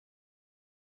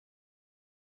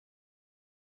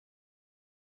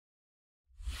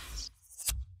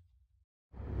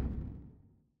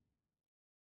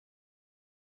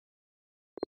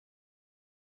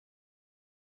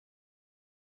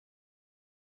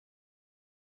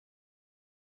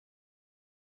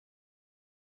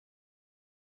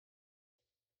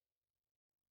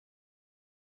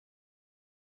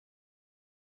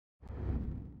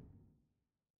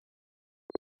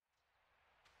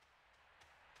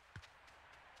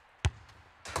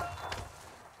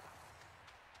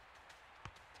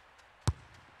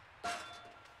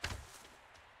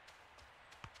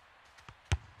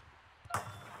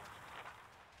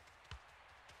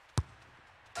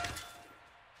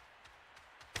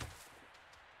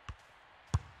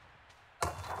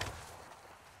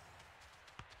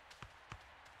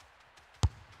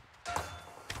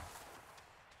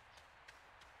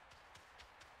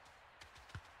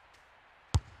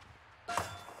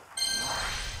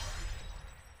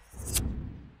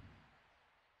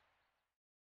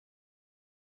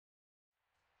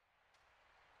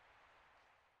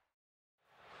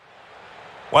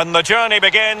When the journey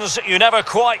begins, you never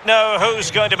quite know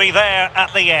who's going to be there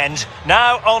at the end.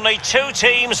 Now only two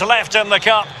teams left in the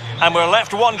cup, and we're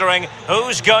left wondering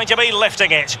who's going to be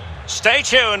lifting it. Stay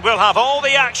tuned, we'll have all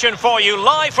the action for you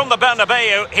live from the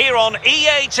Bernabeu here on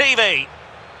EA TV.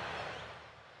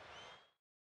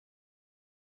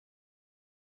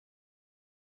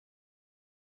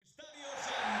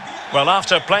 Well,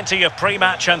 after plenty of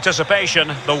pre-match anticipation,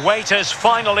 the wait is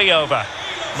finally over.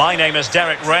 My name is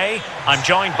Derek Ray. I'm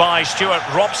joined by Stuart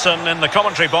Robson in the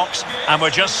commentary box, and we're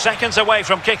just seconds away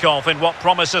from kickoff in what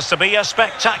promises to be a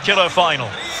spectacular final.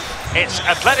 It's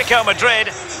Atletico Madrid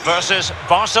versus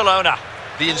Barcelona.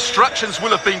 The instructions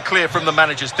will have been clear from the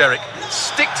managers, Derek.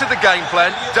 Stick to the game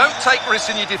plan, don't take risks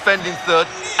in your defending third,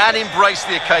 and embrace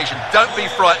the occasion. Don't be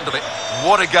frightened of it.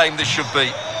 What a game this should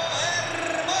be.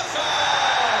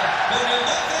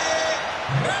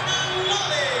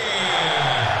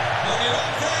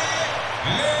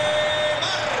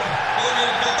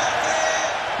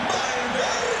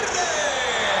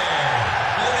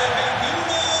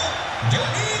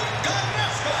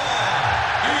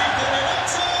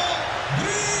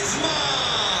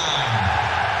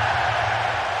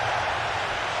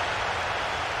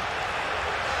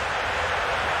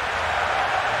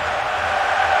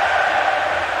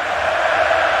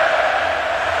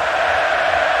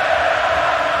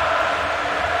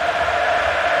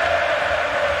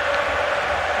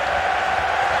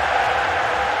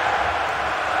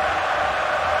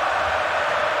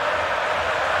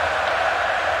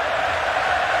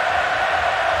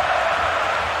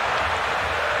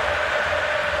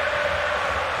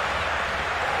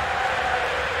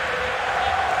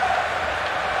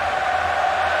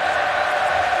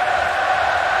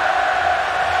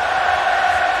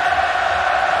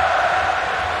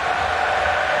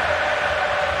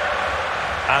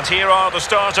 And here are the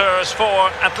starters for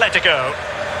Atletico.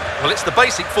 Well, it's the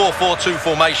basic 4-4-2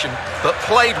 formation, but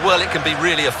played well it can be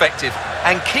really effective.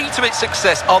 And key to its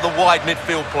success are the wide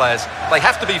midfield players. They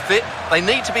have to be fit, they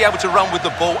need to be able to run with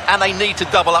the ball, and they need to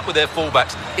double up with their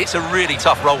fullbacks. It's a really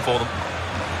tough role for them.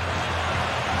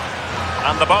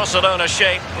 And the Barcelona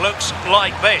shape looks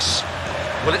like this.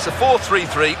 Well, it's a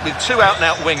 4-3-3 with two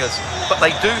out-and-out wingers, but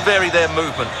they do vary their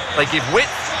movement. They give width,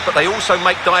 but they also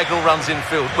make diagonal runs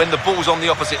infield when the ball's on the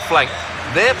opposite flank.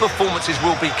 Their performances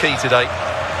will be key today.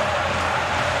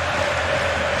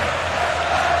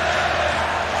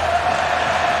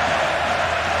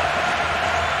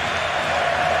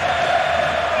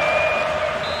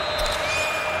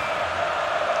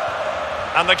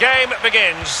 And the game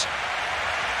begins.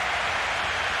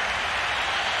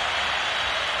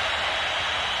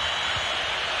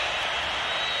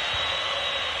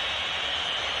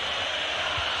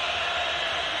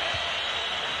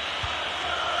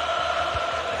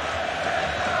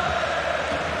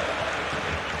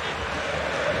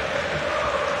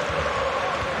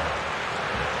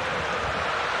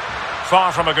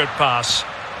 Far from a good pass.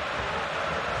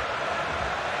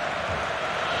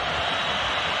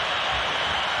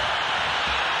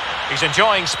 He's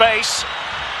enjoying space.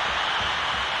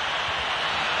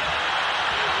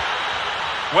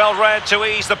 Well read to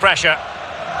ease the pressure.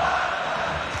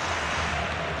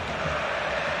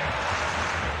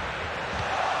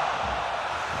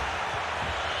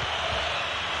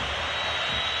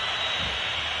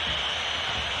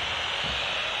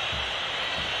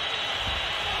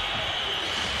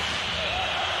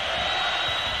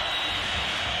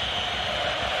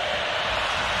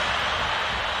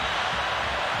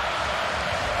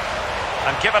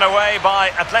 And given away by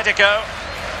Atletico.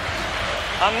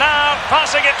 And now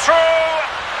passing it through.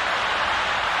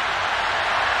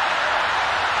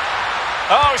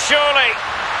 Oh, surely.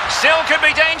 Still could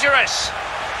be dangerous.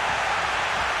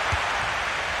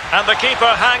 And the keeper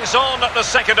hangs on at the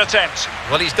second attempt.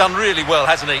 Well, he's done really well,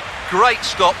 hasn't he? Great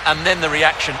stop and then the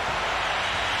reaction.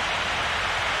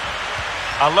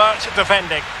 Alert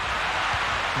defending.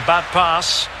 Bad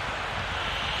pass.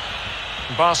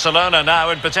 Barcelona now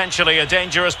in potentially a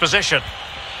dangerous position.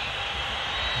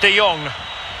 De Jong.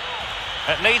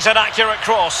 It needs an accurate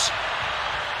cross.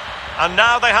 And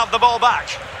now they have the ball back.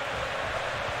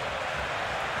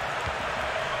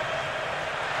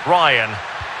 Ryan.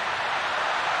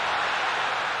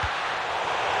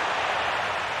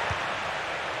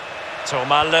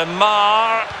 Thomas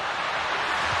Lemar.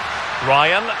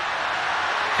 Ryan.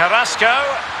 Carrasco.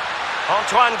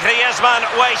 Antoine Griezmann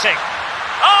waiting.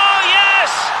 Oh, yes!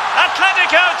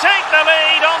 Atletico take the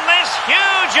lead on this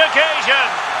huge occasion.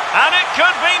 And it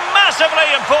could be massively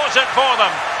important for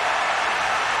them.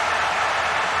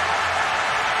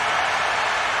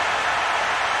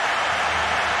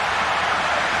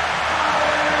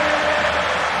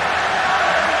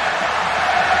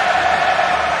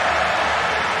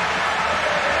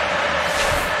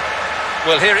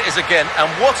 Well, here it is again, and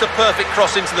what a perfect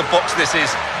cross into the box this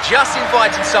is. Just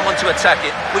inviting someone to attack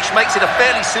it, which makes it a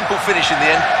fairly simple finish in the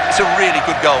end. It's a really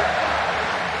good goal.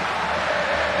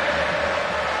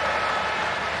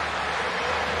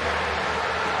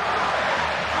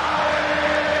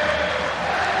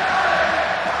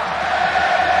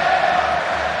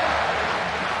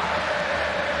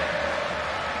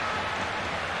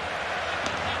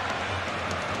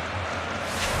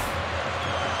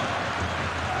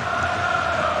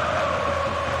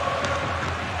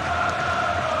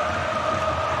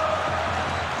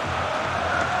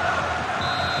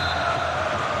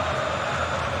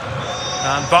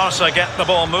 And Barca get the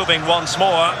ball moving once more.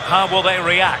 How will they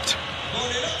react?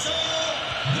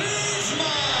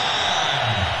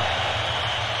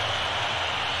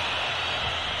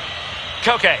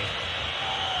 Koke.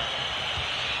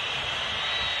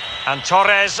 And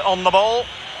Torres on the ball.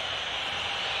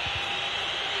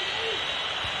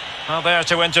 Well, there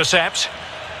to intercept.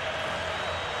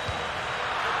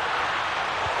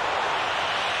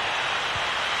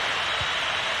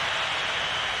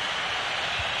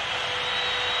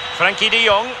 Frankie de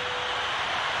Jong.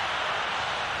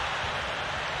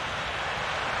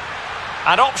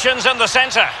 And options in the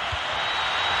centre.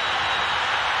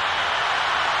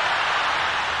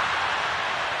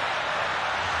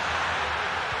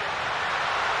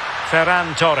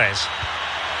 Ferran Torres.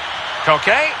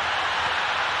 Koke.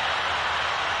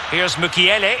 Here's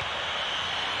Mukiele.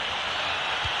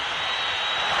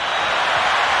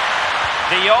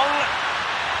 De Jong.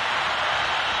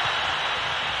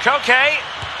 Koke.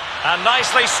 And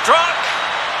nicely struck.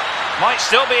 Might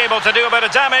still be able to do a bit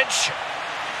of damage.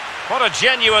 What a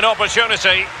genuine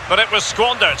opportunity, but it was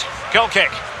squandered. Goal kick.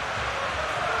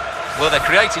 Well, they're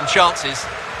creating chances.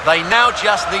 They now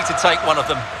just need to take one of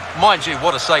them. Mind you,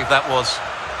 what a save that was.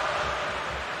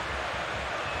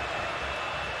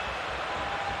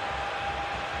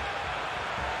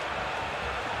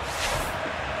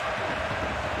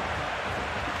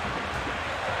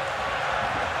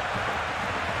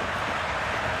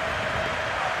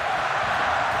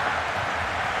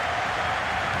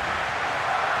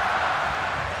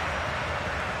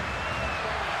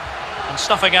 And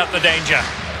snuffing out the danger.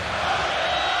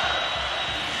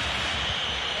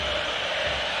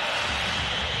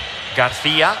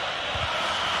 Garcia.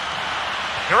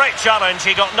 Great challenge,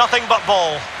 he got nothing but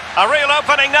ball. A real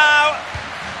opening now.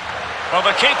 Well,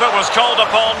 the keeper was called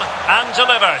upon and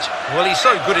delivered. Well, he's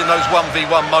so good in those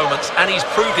 1v1 moments, and he's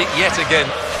proved it yet again.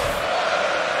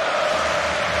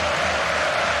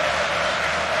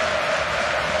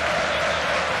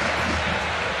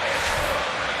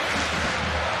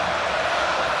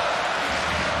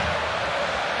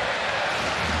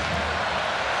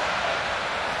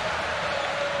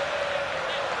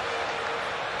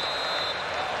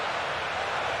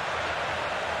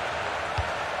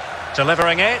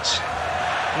 Delivering it.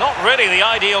 Not really the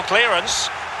ideal clearance.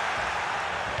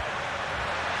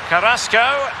 Carrasco.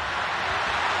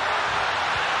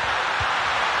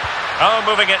 Oh,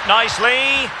 moving it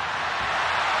nicely.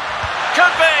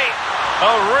 Could be.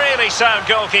 Oh, really sound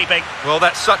goalkeeping. Well,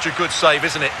 that's such a good save,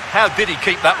 isn't it? How did he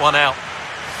keep that one out?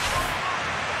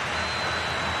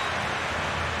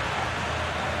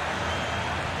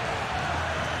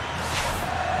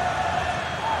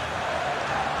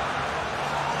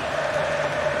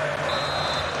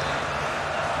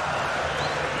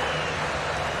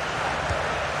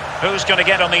 Who's going to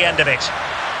get on the end of it?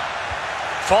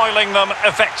 Foiling them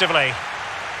effectively.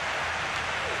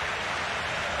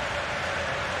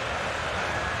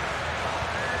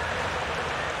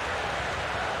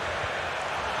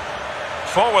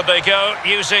 Forward they go,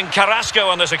 using Carrasco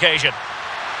on this occasion.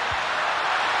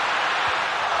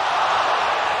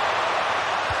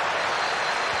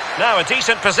 Now a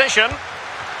decent position.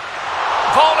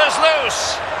 Ball is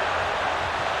loose.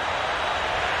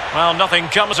 Well, nothing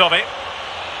comes of it.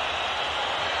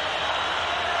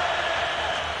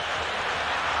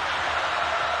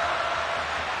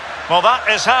 Well, that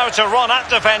is how to run at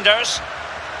defenders.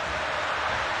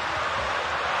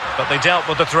 But they dealt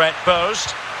with the threat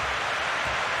posed.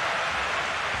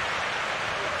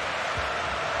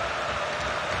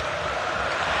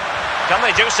 Can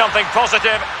they do something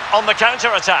positive on the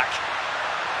counter-attack?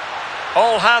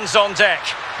 All hands on deck.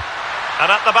 And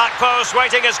at the back post,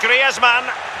 waiting is Griezmann.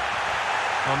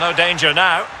 Well, no danger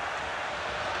now.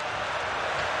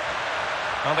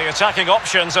 Well, the attacking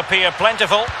options appear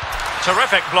plentiful.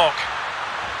 Terrific block.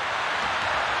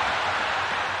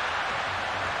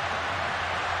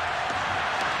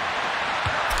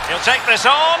 He'll take this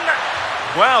on.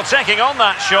 Well, taking on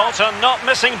that shot and not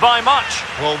missing by much.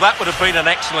 Well, that would have been an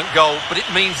excellent goal, but it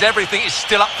means everything is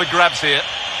still up for grabs here.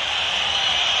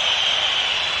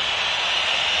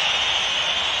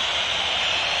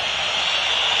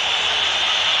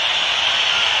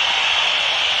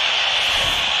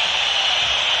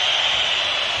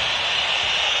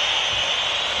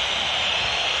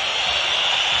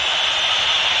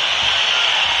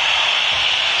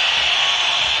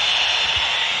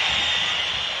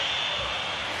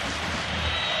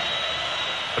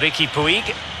 Riqui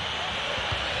Puig.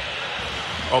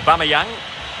 Aubameyang.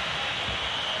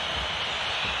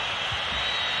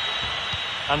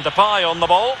 And Depay on the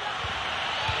ball.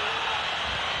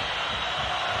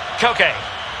 Koke.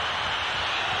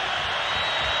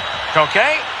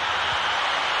 Koke.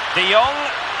 De Jong.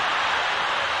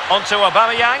 Onto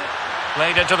Aubameyang.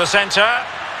 Played into the centre.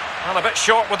 Well, a bit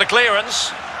short with the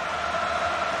clearance.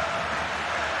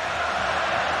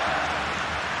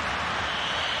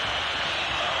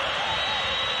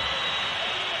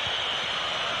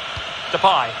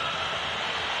 Depay.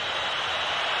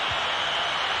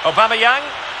 Aubameyang.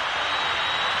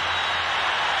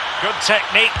 Good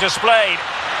technique displayed.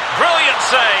 Brilliant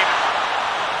save.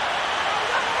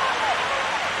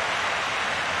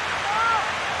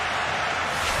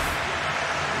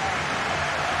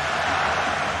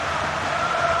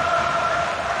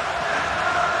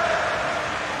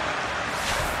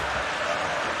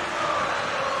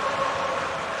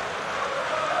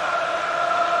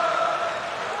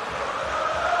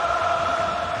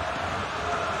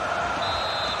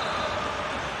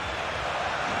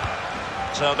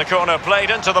 So the corner played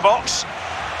into the box.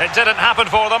 It didn't happen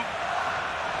for them.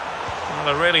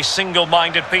 Well, a really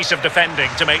single-minded piece of defending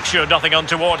to make sure nothing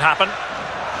untoward happened.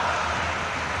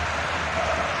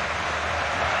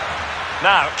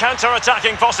 Now,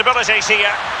 counter-attacking possibilities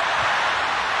here.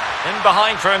 In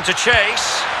behind for him to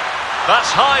chase. That's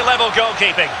high-level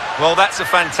goalkeeping. Well, that's a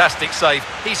fantastic save.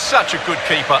 He's such a good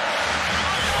keeper.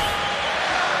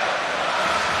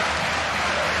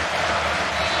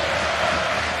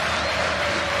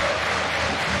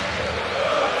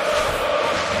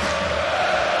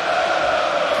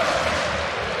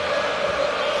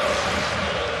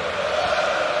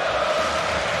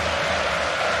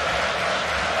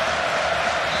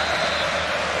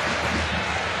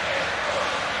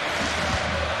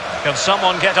 Can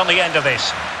someone get on the end of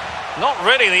this? Not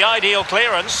really the ideal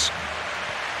clearance.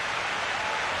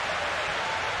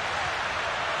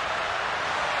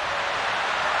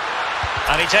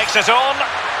 And he takes it on.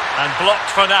 And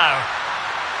blocked for now.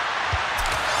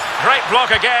 Great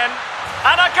block again.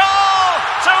 And a goal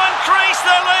to increase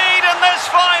the lead in this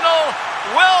final.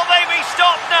 Will they be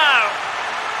stopped now?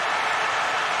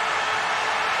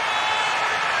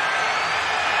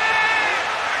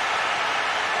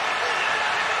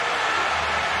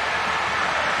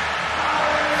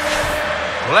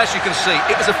 Well, as you can see,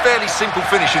 it was a fairly simple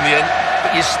finish in the end,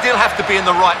 but you still have to be in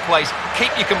the right place,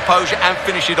 keep your composure and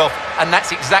finish it off, and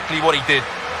that's exactly what he did.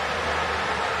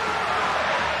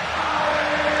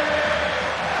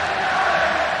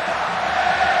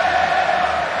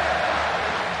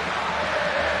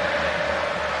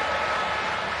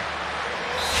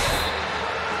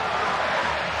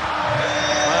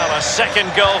 Well, a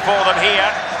second goal for them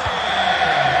here.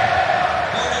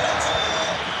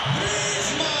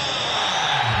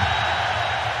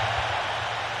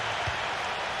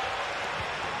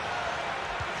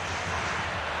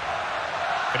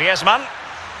 Griezmann.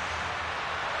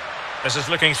 This is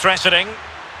looking threatening.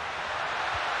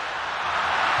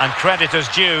 And credit is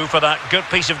due for that good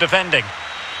piece of defending.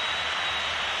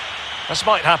 This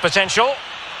might have potential.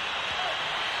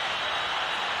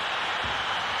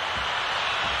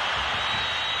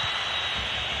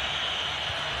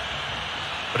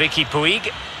 Riqui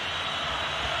Puig.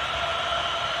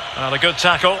 And a good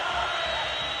tackle.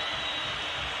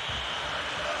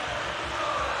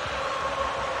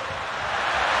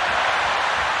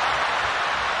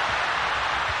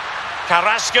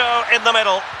 Carrasco in the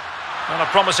middle. Not a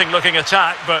promising looking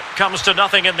attack, but comes to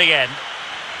nothing in the end.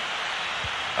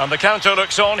 And the counter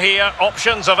looks on here.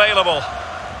 Options available.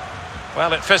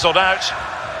 Well, it fizzled out.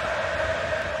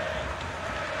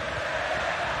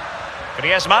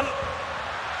 Griezmann.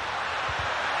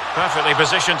 Perfectly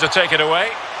positioned to take it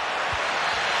away.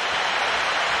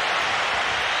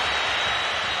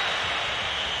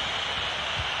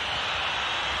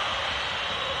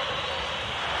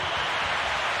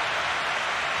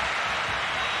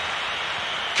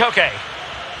 Koke.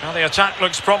 Now the attack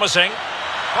looks promising.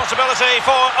 Possibility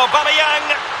for Aubameyang.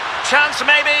 Chance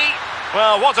maybe.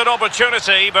 Well, what an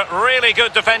opportunity, but really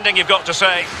good defending, you've got to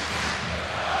say.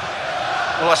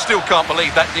 Well, I still can't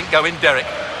believe that didn't go in, Derek.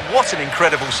 What an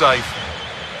incredible save.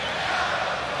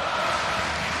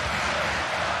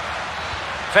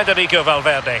 Federico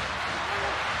Valverde.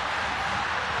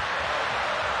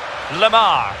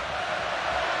 Lemar.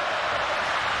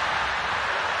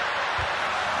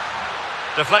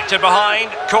 Deflected behind,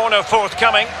 corner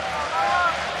forthcoming.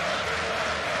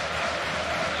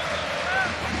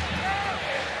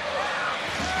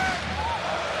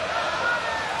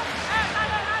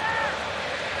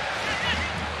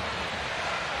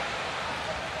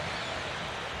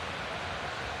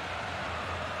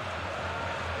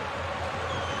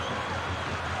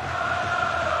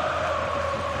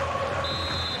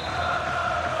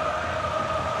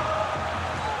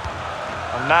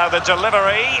 Now the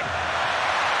delivery.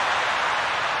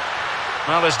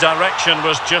 Well, his direction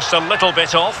was just a little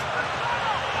bit off.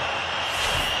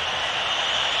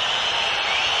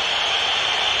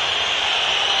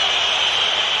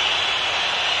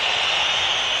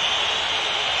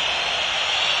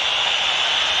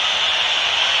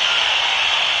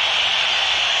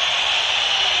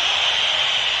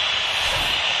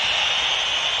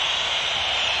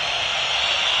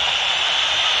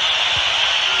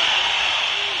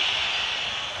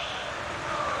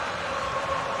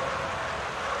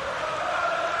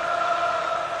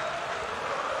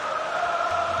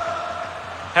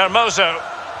 Hermoso.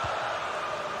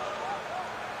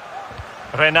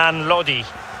 Renan Lodi.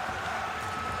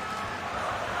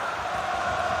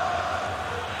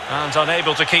 And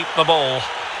unable to keep the ball.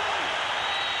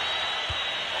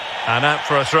 And out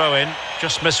for a throw-in.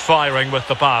 Just misfiring with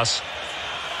the pass.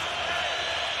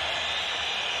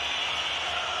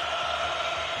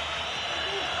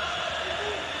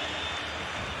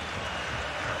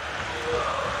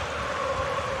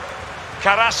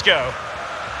 Carrasco.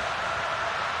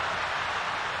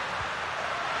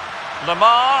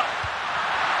 Lamar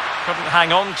couldn't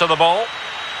hang on to the ball.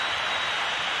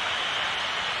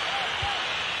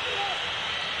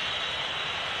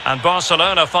 And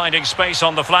Barcelona finding space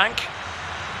on the flank.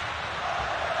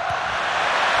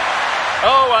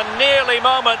 Oh, a nearly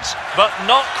moment, but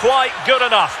not quite good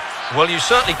enough. Well, you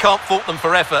certainly can't fault them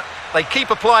for effort. They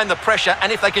keep applying the pressure,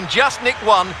 and if they can just nick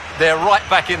one, they're right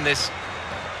back in this.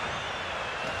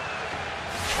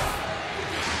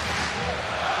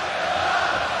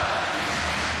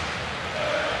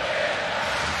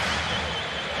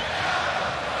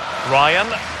 Ryan.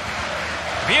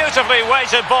 Beautifully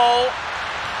weighted ball.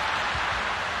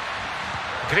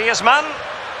 Griezmann.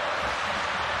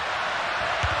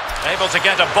 Able to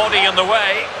get a body in the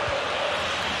way.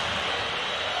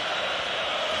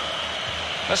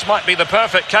 This might be the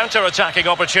perfect counter-attacking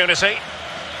opportunity.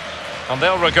 And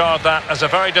they'll regard that as a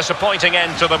very disappointing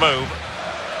end to the move.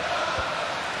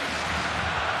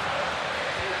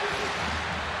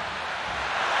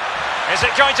 Is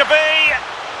it going to be?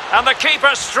 And the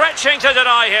keeper stretching to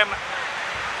deny him.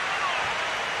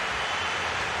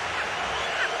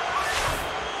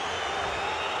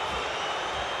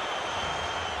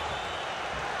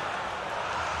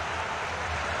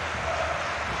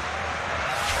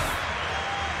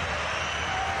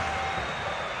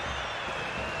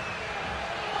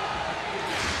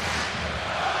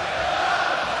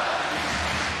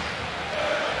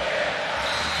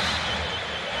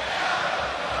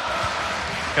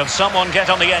 Can someone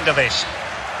get on the end of this?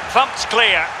 Thumped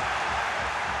clear.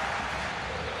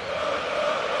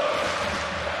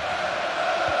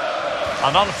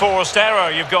 An unforced error,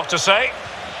 you've got to say.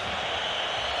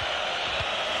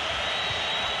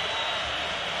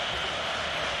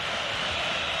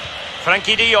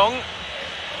 Frankie de Jong.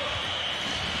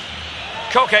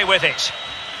 Koke with it.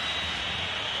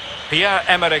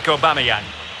 Pierre-Emerick Aubameyang.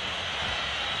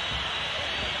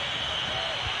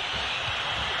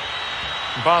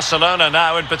 Barcelona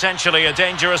now in potentially a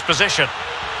dangerous position.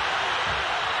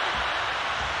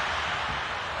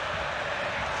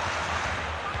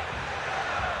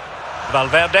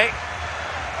 Valverde.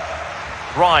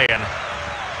 Ryan.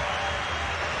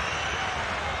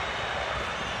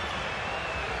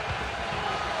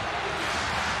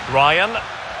 Ryan.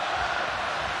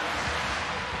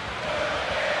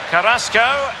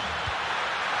 Carrasco.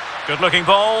 Good looking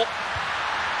ball.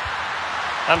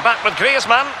 And back with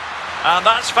Griezmann. And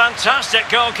that's fantastic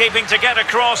goalkeeping to get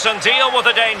across and deal with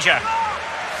the danger.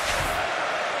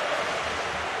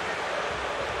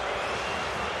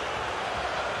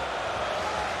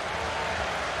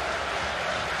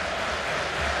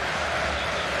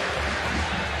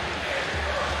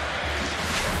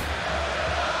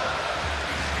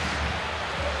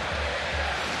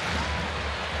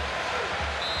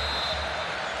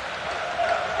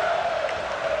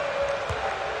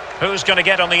 Who's going to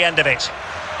get on the end of it?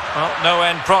 Well, no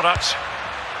end product.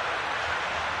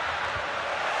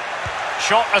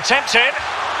 Shot attempted.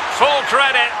 Full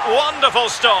credit. Wonderful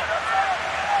stop.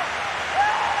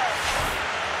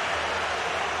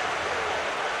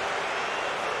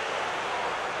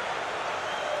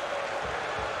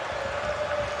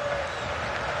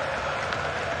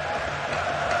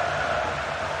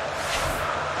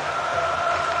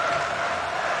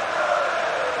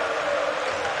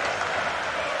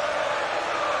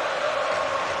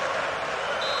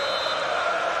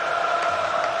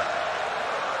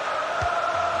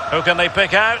 Who can they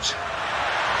pick out?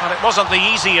 Well, it wasn't the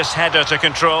easiest header to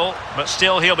control, but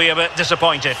still he'll be a bit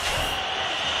disappointed.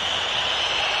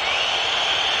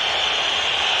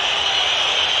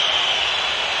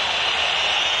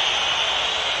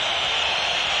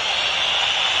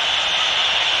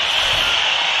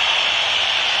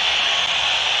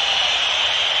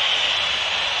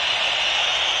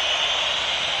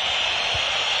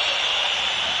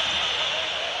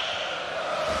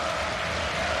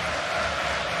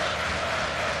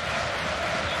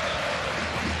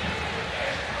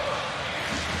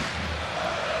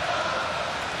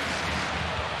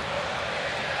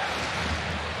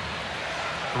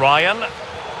 Ryan.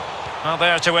 Well,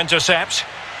 there to intercept.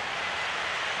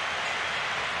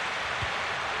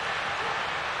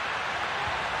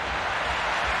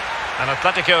 And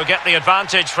Atletico get the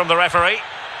advantage from the referee.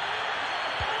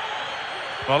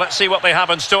 Well, let's see what they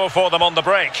have in store for them on the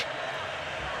break.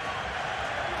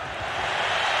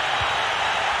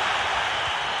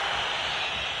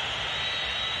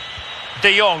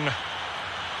 De Jong.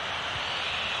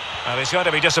 Well, he's going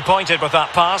to be disappointed with that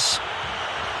pass.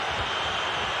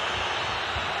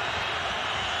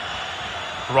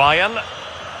 Ryan.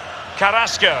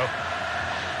 Carrasco.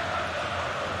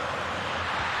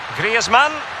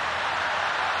 Griezmann.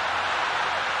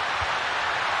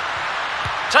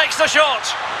 Takes the shot.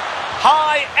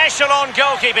 High echelon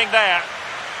goalkeeping there.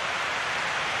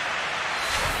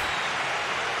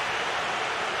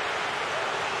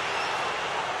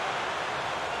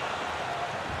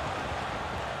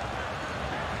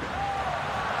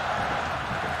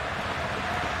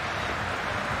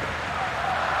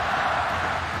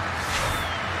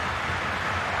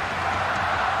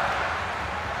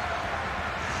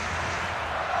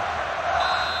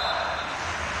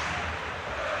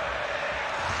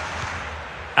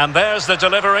 And there's the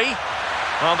delivery.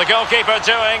 Well, the goalkeeper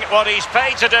doing what he's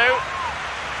paid to do.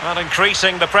 And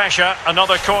increasing the pressure.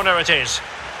 Another corner it is.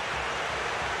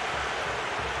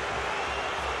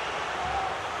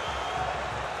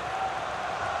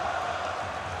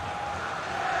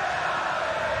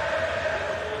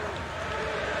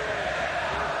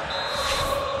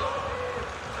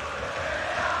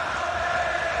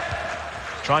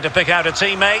 Trying to pick out a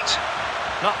teammate.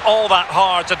 Not all that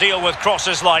hard to deal with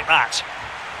crosses like that.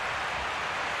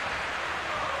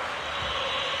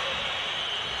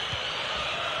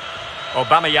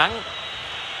 Aubameyang.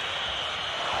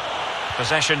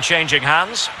 Possession changing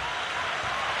hands.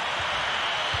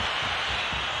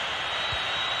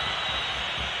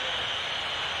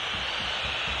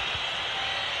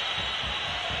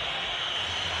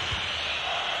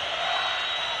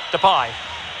 Depay.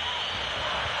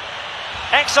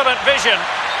 Excellent vision.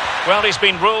 Well, he's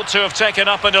been ruled to have taken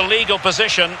up an illegal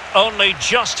position, only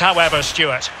just, however,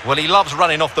 Stuart. Well, he loves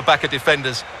running off the back of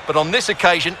defenders, but on this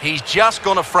occasion, he's just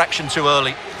gone a fraction too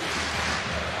early.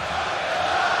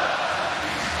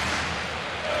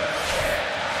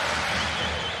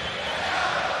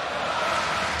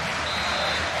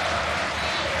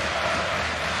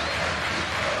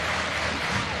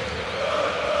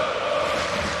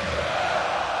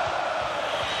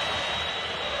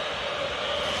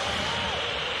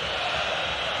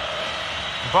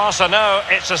 Barca know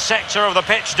it's a sector of the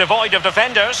pitch devoid of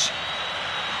defenders.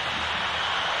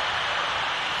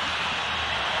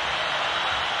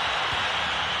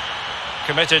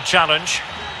 Committed challenge.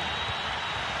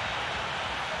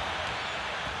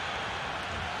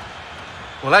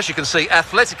 Well, as you can see,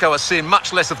 Atletico are seeing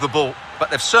much less of the ball, but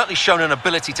they've certainly shown an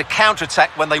ability to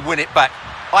counter-attack when they win it back.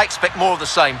 I expect more of the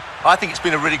same. I think it's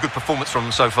been a really good performance from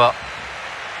them so far.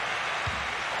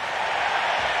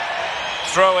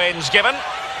 Throw-ins given.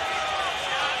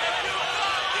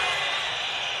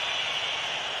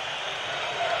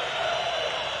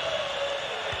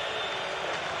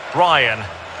 Ryan.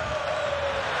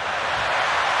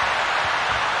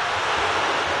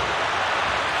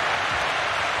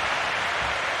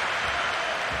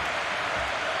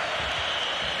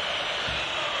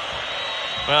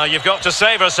 Well, you've got to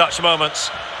savour such moments.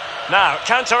 Now,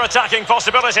 counter-attacking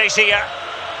possibilities here.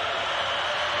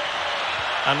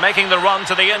 And making the run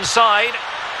to the inside.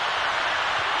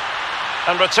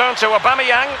 And return to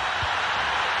Aubameyang.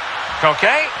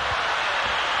 Koke.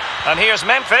 And here's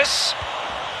Memphis.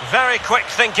 Very quick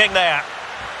thinking there.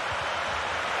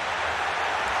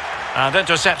 And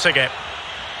intercepting it.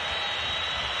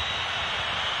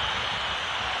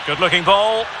 Good looking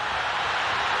ball.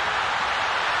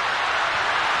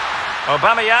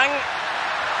 Aubameyang.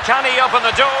 Can he open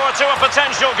the door to a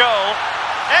potential goal?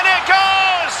 In it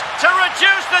goes to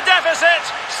reduce the deficit.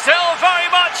 Still very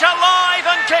much alive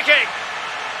and kicking.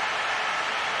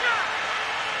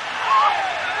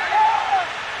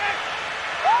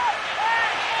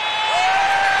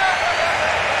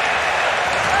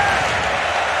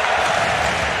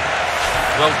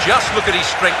 Well, just look at his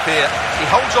strength here. He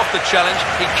holds off the challenge,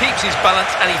 he keeps his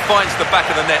balance, and he finds the back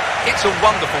of the net. It's a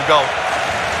wonderful goal.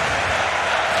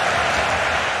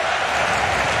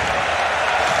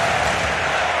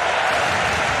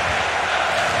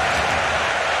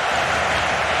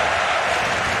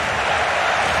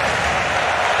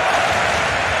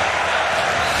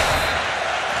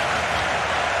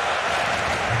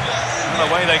 And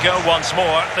away they go once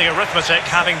more, the arithmetic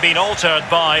having been altered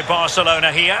by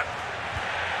Barcelona here.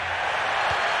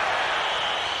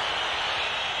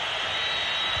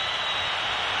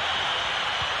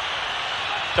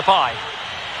 Depay.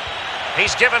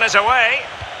 He's given us away.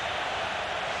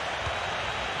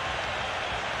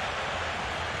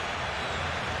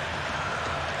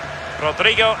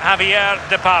 Rodrigo Javier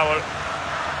de Paul.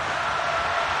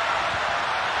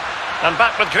 And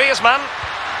back with Griezmann.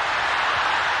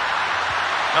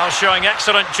 Now showing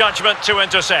excellent judgment to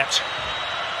intercept.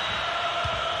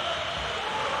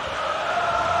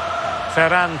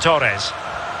 Ferran Torres.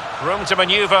 Room to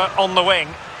manoeuvre on the wing.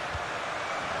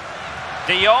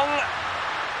 De Jong.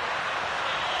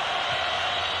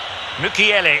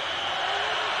 Mukiele.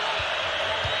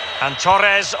 And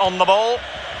Torres on the ball.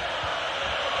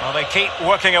 Well, they keep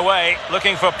working away,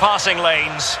 looking for passing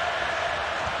lanes.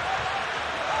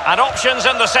 And options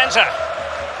in the centre.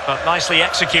 But nicely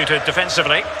executed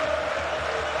defensively.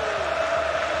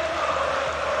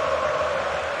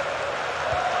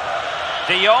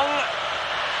 De Jong.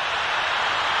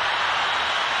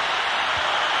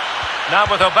 Now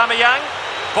with Aubameyang.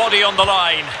 Body on the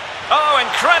line. Oh,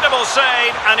 incredible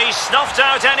save. And he snuffed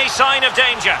out any sign of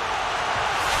danger.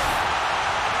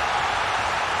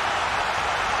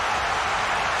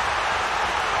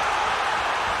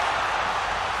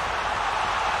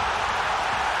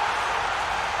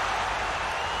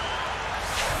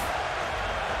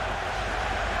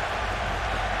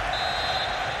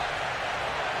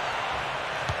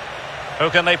 Who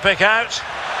can they pick out?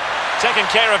 Taking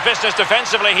care of business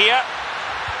defensively here.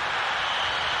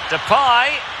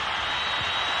 Depay.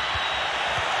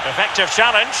 Effective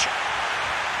challenge.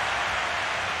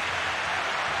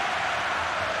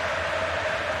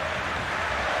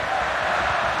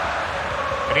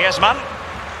 Griezmann.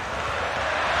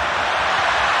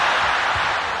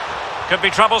 Could be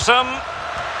troublesome.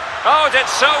 Oh, did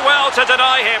so well to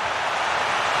deny him.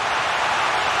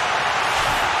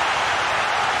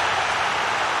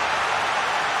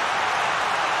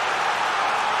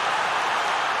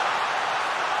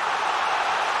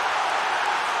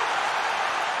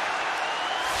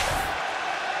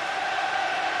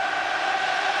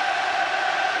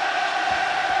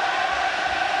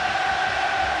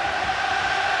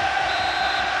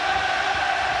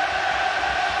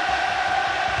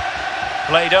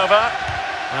 Played over.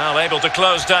 Well, able to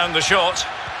close down the shot.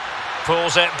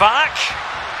 Pulls it back.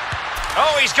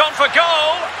 Oh, he's gone for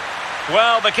goal.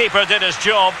 Well, the keeper did his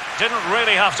job. Didn't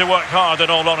really have to work hard, in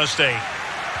all honesty.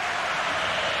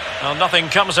 Well, nothing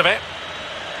comes of it.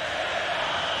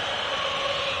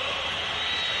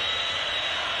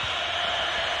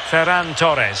 Ferran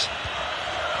Torres.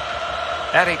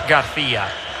 Eric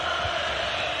Garcia.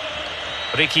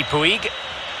 Ricky Puig.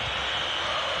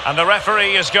 And the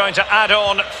referee is going to add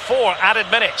on 4 added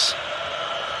minutes.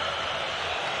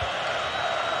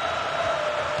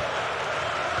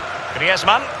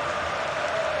 Griezmann.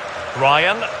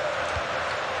 Ryan.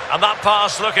 And that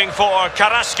pass looking for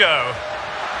Carrasco.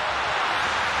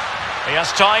 He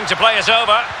has time to play it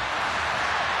over.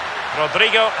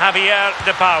 Rodrigo Javier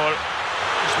de Paul.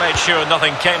 Just made sure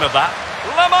nothing came of that.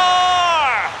 Lamar!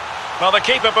 Well, the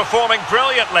keeper performing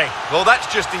brilliantly. Well, that's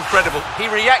just incredible. He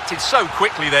reacted so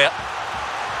quickly there.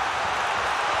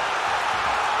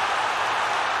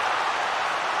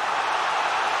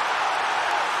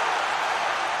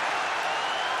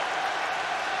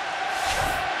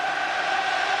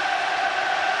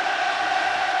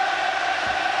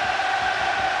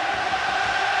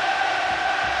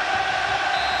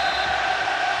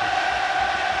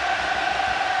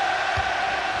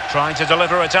 Trying to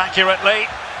deliver it accurately.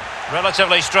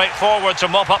 Relatively straightforward to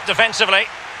mop up defensively.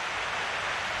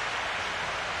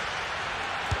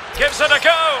 Gives it a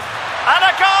go. And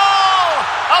a goal!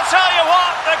 I'll tell you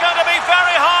what, they're going to be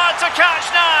very hard to catch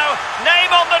now.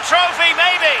 Name on the trophy,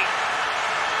 maybe.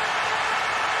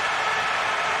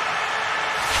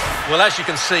 Well, as you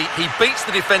can see, he beats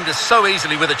the defenders so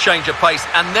easily with a change of pace,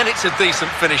 and then it's a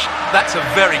decent finish. That's a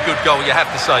very good goal, you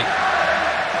have to say.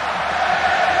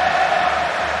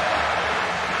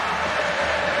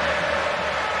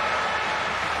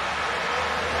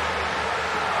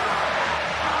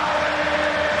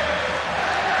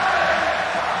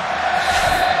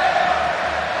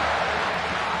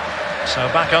 So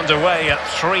back underway at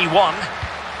 3-1.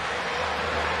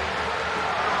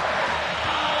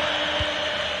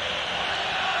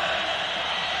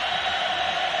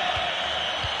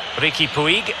 Ricky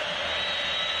Puig.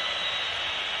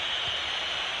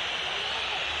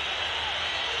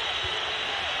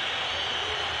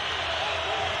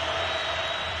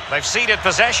 They've ceded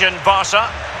possession, Barca.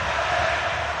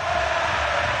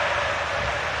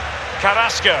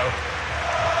 Carrasco.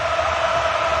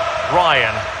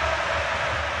 Ryan.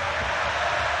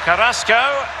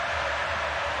 Carrasco.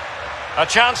 A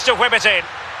chance to whip it in.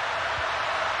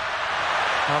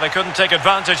 Well, they couldn't take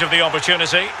advantage of the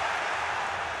opportunity.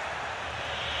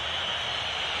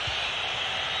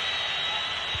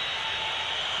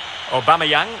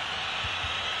 Aubameyang.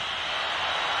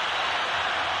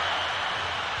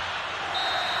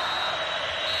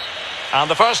 And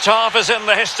the first half is in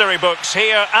the history books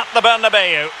here at the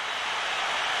Bernabeu.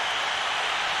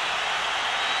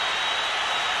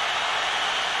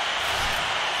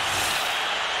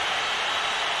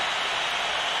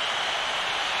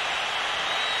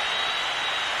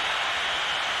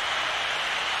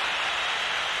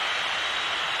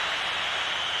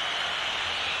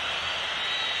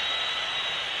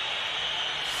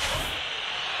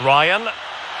 Ryan.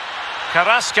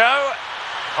 Carrasco.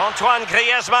 Antoine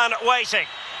Griezmann waiting.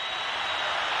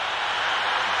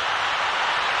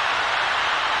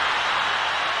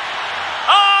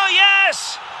 Oh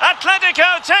yes!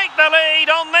 Atletico take the lead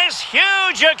on this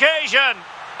huge occasion.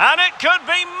 And it could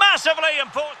be massively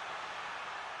important.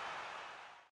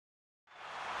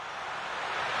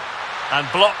 And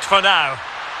blocked for now.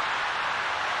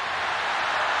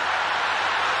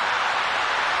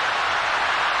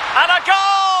 And a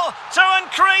goal to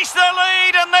increase the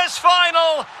lead in this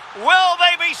final. Will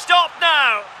they be stopped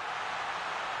now?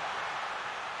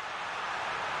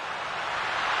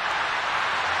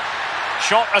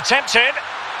 Shot attempted.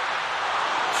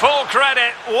 Full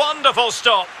credit. Wonderful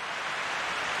stop.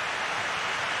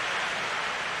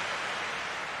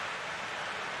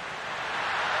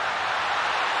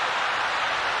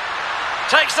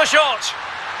 Takes the shot.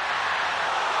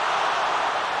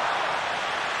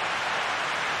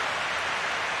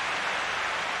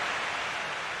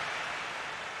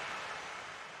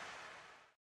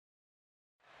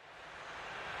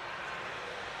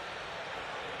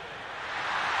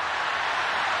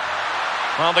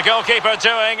 Well, the goalkeeper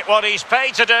doing what he's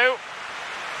paid to do.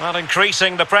 Well,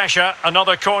 increasing the pressure.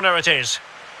 Another corner it is.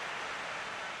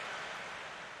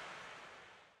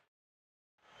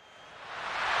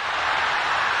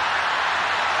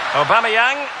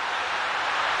 Aubameyang.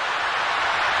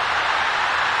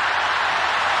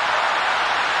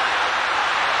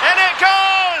 In it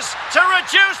goes to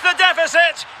reduce the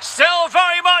deficit. Still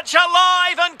very much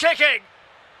alive and kicking.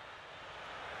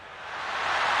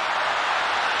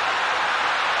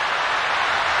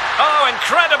 Oh,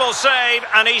 incredible save,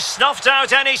 and he snuffed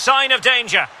out any sign of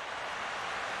danger.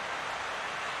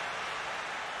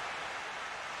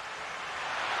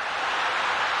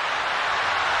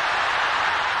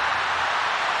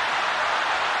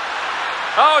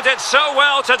 Oh, did so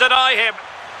well to deny him.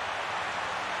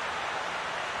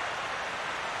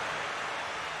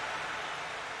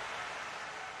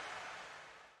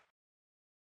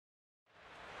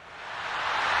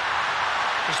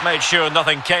 Just made sure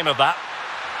nothing came of that.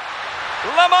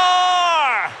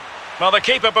 Lamar! Well, the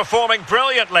keeper performing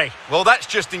brilliantly. Well, that's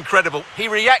just incredible. He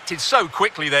reacted so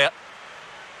quickly there.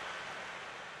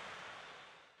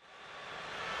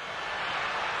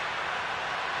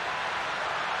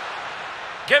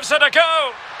 Gives it a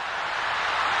go.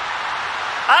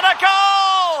 And a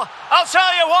goal! I'll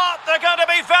tell you what, they're going to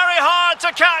be very hard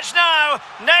to catch now.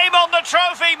 Name on the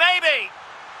trophy, maybe.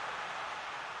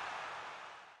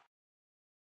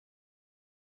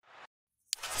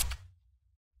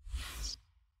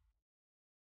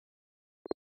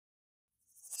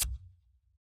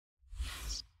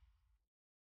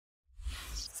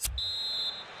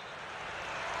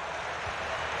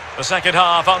 The second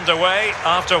half underway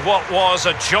after what was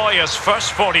a joyous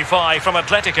first 45 from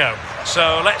Atletico.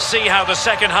 So let's see how the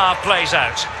second half plays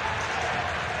out.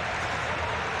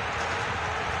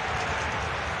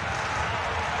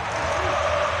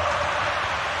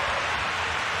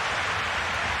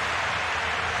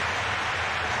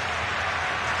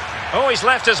 Oh, he's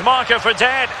left his marker for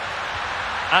dead.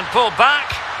 And pulled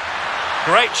back.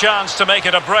 Great chance to make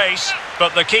it a brace,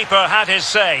 but the keeper had his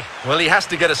say. Well, he has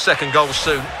to get a second goal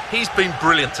soon. He's been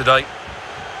brilliant today.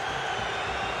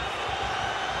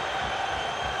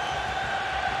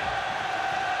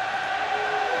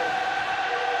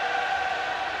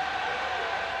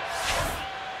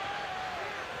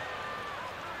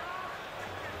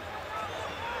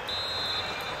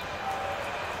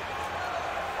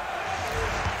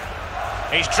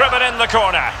 He's driven in the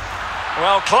corner.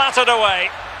 Well, clattered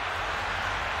away.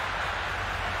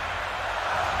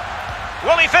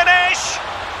 Will he finish?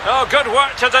 Oh, good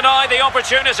work to deny the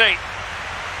opportunity.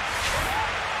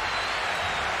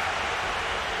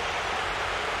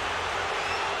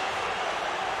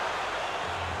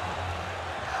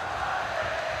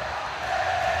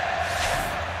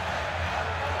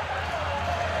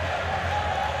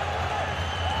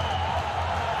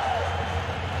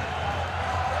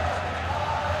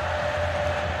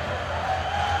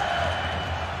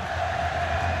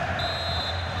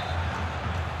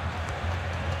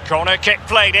 Corner kick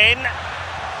played in.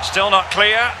 Still not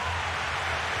clear.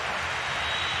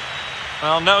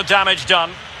 Well, no damage done.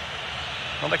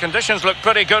 Well, the conditions look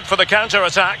pretty good for the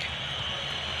counter-attack.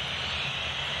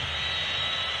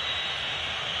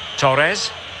 Torres.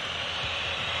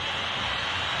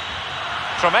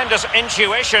 Tremendous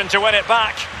intuition to win it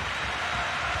back.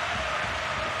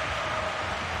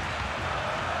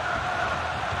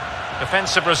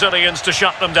 Defensive Brazilians to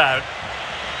shut them down.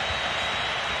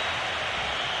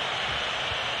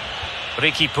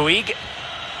 Ricky Puig.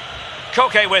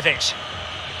 Koke with it.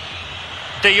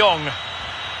 De Jong.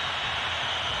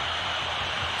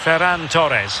 Ferran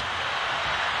Torres.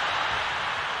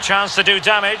 Chance to do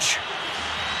damage.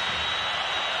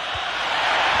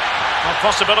 Well,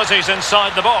 possibilities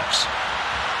inside the box.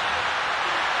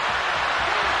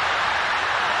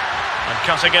 And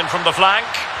cutting in from the flank.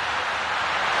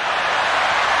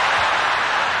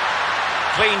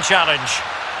 Clean challenge.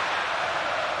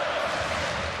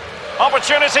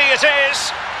 Opportunity it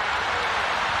is.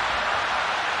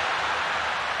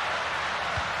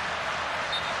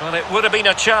 Well, it would have been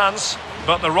a chance,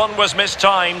 but the run was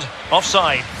mistimed.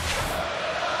 Offside.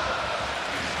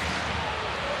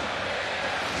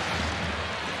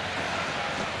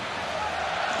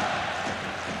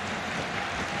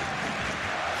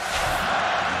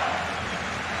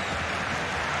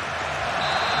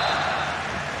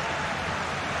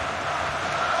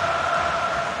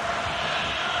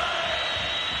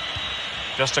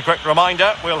 Just a quick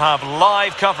reminder, we'll have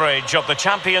live coverage of the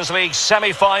Champions League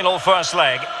semi-final first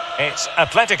leg. It's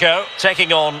Atletico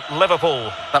taking on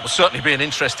Liverpool. That will certainly be an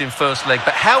interesting first leg,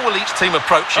 but how will each team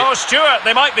approach it? Oh, Stuart,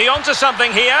 they might be onto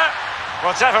something here.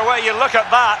 Whatever way you look at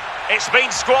that, it's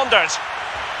been squandered.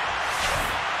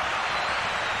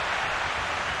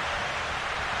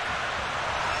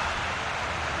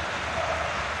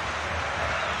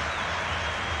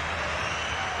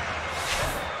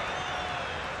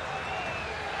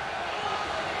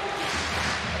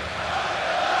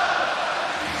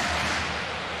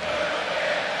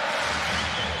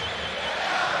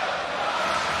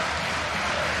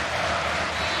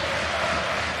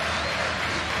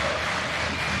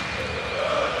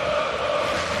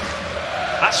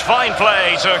 That's fine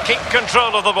play to keep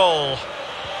control of the ball.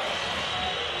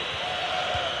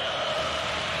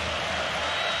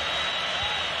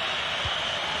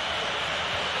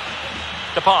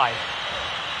 Depay.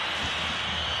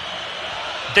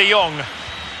 De Jong.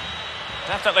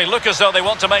 Definitely look as though they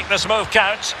want to make this move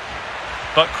count.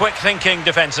 But quick thinking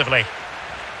defensively.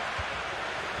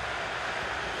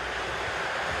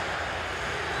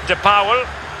 De Paul.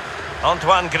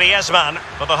 Antoine Griezmann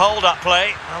for the hold-up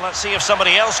play. Well, let's see if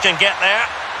somebody else can get there.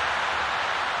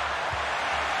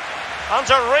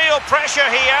 Under real pressure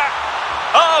here.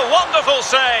 Oh, wonderful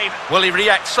save. Well, he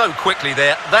reacts so quickly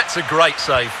there. That's a great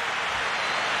save.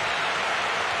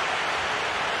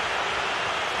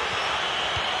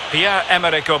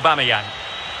 Pierre-Emerick Aubameyang.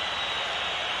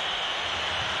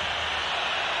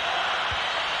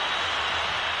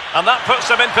 And that puts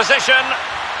them in position.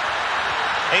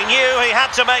 He knew he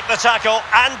had to make the tackle,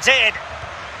 and did.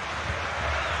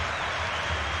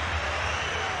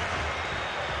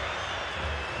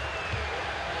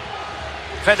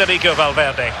 Federico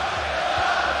Valverde.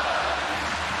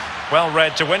 Well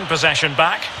read to win possession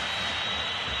back.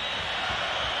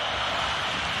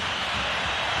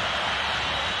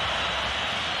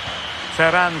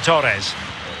 Ferran Torres.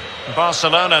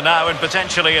 Barcelona now in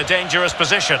potentially a dangerous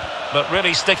position, but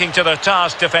really sticking to their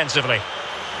task defensively.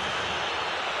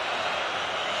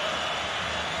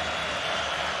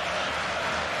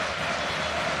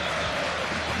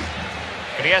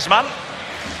 Griezmann.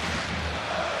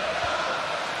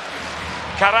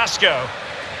 Carrasco.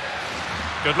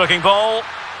 Good looking ball.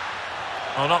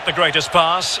 Oh, not the greatest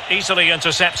pass. Easily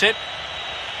intercepted.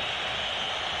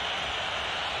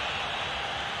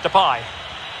 Depay.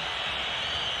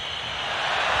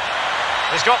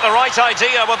 He's got the right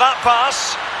idea with that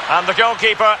pass. And the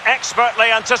goalkeeper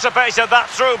expertly anticipated that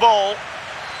through ball.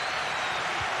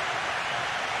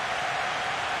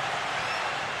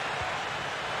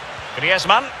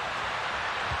 Griezmann.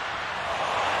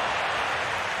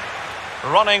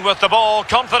 Running with the ball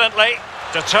confidently.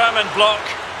 Determined block.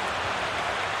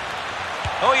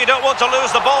 Oh, you don't want to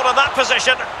lose the ball in that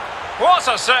position. What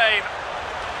a save.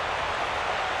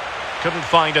 Couldn't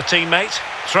find a teammate.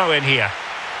 Throw in here.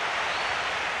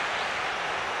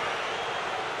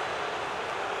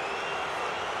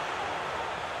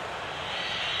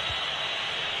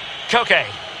 Koke.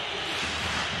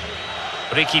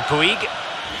 Ricky Puig.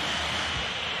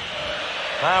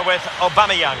 Now with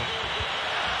Aubameyang.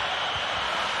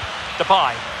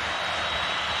 Depay.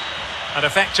 An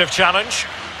effective challenge.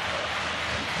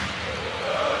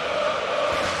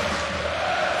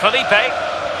 Felipe.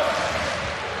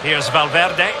 Here's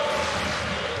Valverde.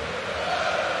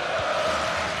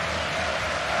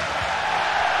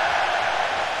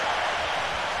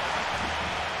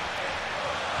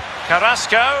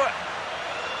 Carrasco.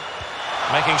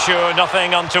 Making sure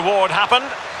nothing untoward happened.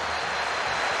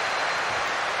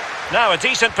 Now a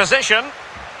decent position.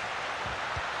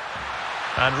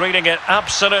 And reading it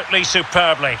absolutely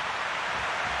superbly.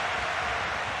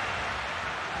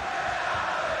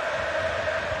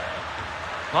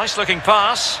 Nice looking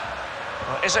pass.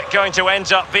 Well, is it going to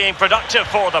end up being productive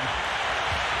for them?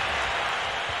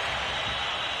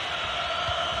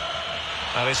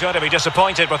 Well, he's going to be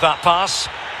disappointed with that pass.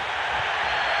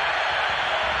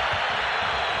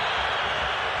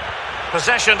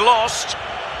 Possession lost.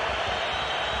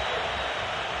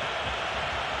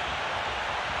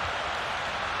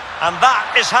 And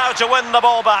that is how to win the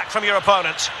ball back from your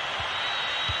opponent.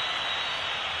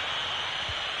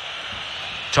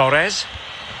 Torres.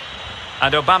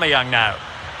 And Aubameyang now.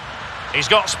 He's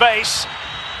got space.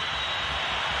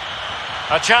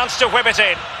 A chance to whip it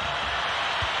in.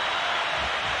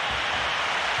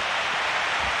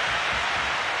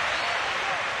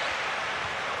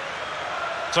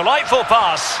 Delightful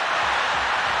pass.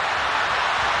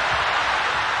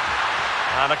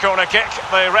 And a corner kick,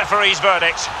 the referee's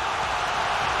verdict.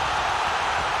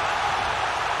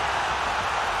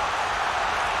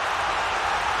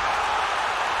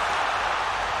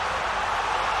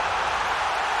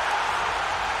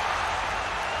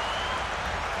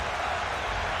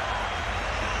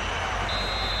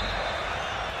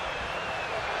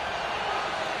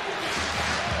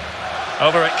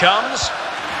 Over it comes.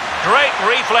 Great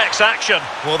reflex action.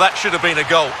 Well, that should have been a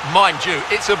goal. Mind you,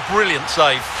 it's a brilliant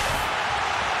save.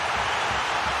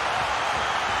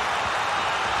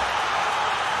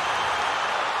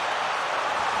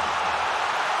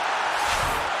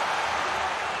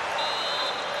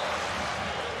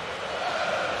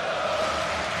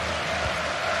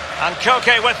 And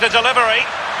Koke with the delivery.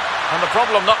 And the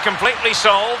problem not completely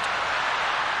solved.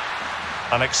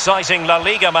 An exciting La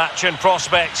Liga match in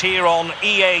prospect here on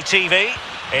EA TV.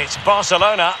 It's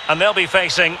Barcelona, and they'll be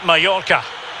facing Mallorca.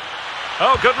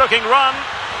 Oh, good-looking run.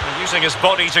 And using his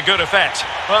body to good effect.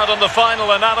 But on the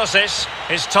final analysis,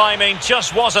 his timing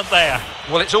just wasn't there.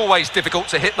 Well, it's always difficult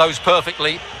to hit those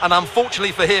perfectly, and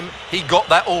unfortunately for him, he got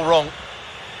that all wrong.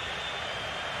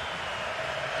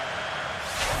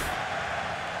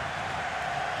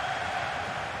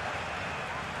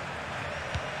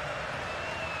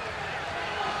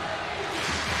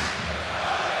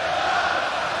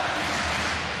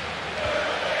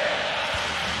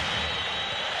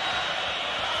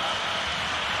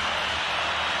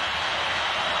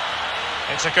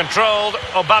 It's a controlled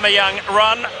Aubameyang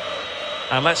run.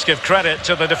 And let's give credit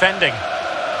to the defending.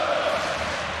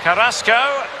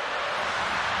 Carrasco.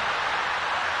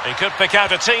 He could pick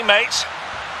out a teammate.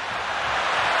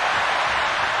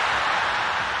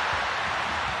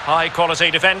 High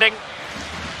quality defending.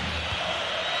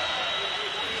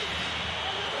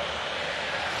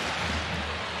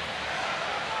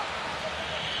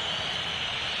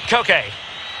 Koke.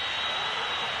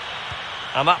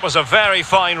 And that was a very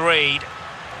fine read.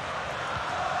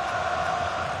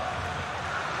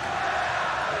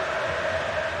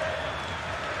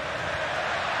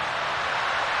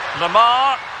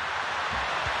 Lamar.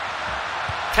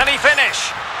 Can he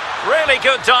finish? Really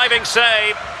good diving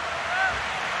save.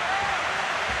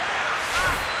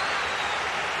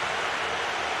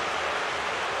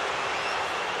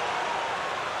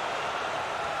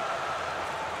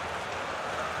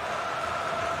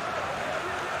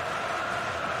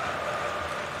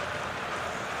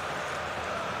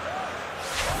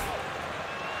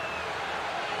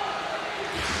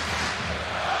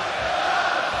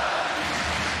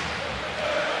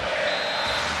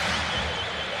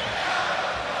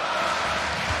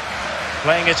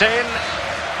 Playing it in.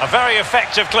 A very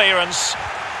effective clearance.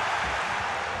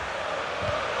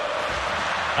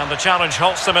 And the challenge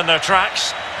halts them in their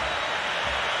tracks.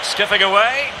 Skipping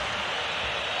away.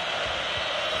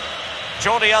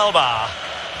 Jordi Alba.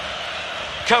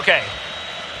 Koke.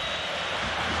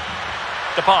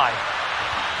 Depay.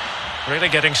 Really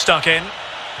getting stuck in.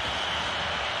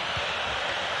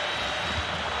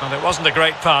 And it wasn't a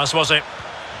great pass, was it?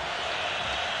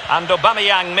 And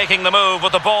Aubameyang making the move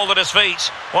with the ball at his feet.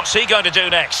 What's he going to do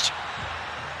next?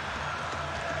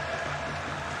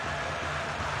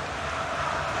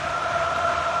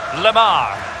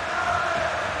 Lamar.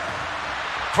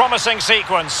 Promising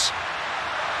sequence.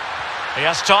 He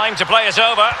has time to play it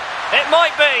over. It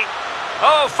might be.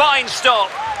 Oh, fine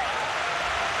stop.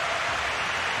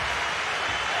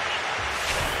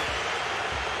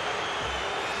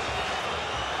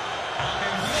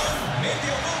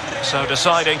 So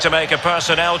deciding to make a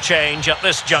personnel change at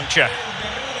this juncture.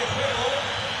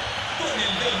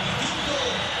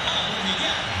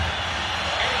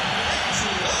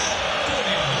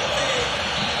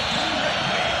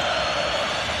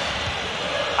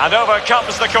 And over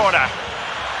comes the corner.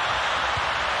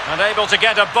 And able to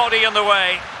get a body in the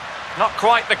way. Not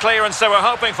quite the clearance they were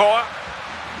hoping for.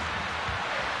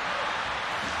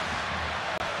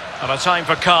 And a time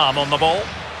for calm on the ball.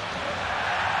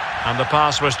 And the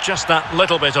pass was just that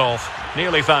little bit off.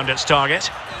 Nearly found its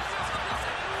target.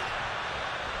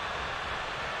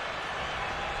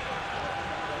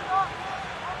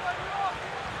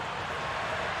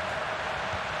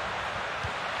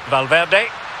 Valverde.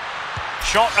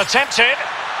 Shot attempted.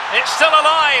 It's still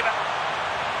alive.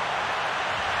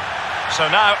 So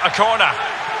now a corner.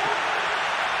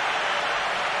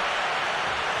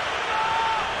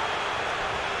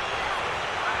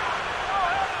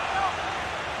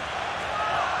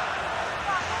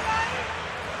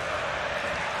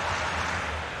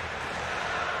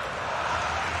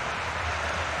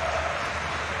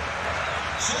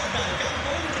 Salta al campo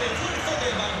un refuerzo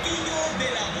del banquillo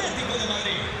del Atlético de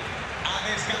Madrid. A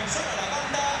descansar a la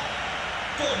banda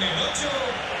con el 8,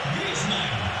 Griezmann.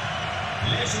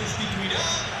 Le sustituirá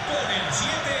con el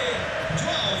 7,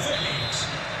 Joao Félix.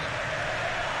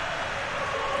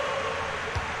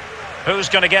 Who's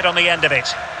going to get on the end of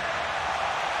it?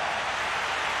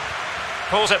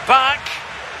 Pulls it back.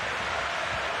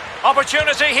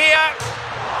 Opportunity here.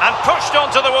 And pushed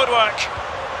onto the woodwork.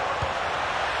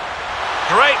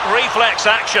 Great reflex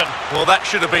action. Well, that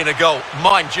should have been a goal.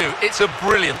 Mind you, it's a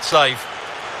brilliant save.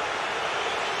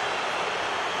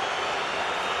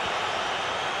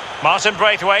 Martin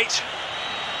Braithwaite.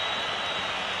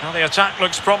 Now the attack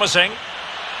looks promising.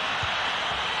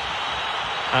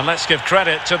 And let's give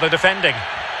credit to the defending.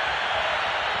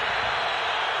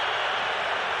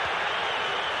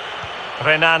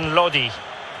 Renan Lodi.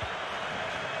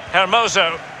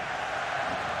 Hermoso.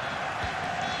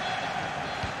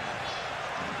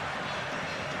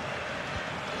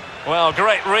 Well,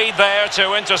 great read there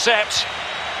to intercept.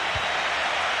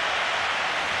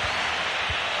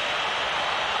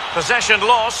 Possession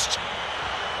lost.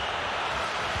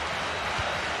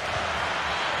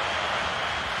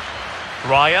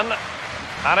 Ryan.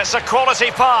 And it's a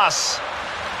quality pass.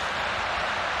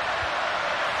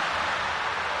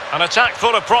 An attack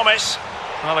full of promise.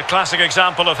 Well, a classic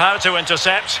example of how to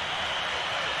intercept.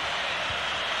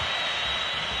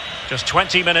 Just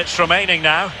 20 minutes remaining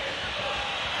now.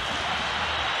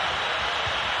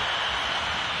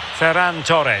 Ferran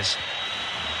Torres.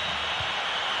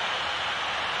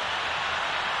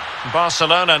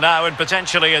 Barcelona now in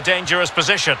potentially a dangerous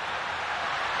position.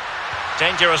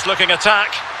 Dangerous looking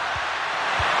attack.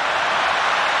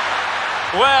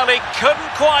 Well, he couldn't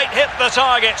quite hit the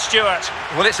target, Stuart.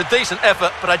 Well, it's a decent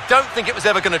effort, but I don't think it was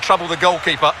ever going to trouble the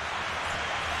goalkeeper.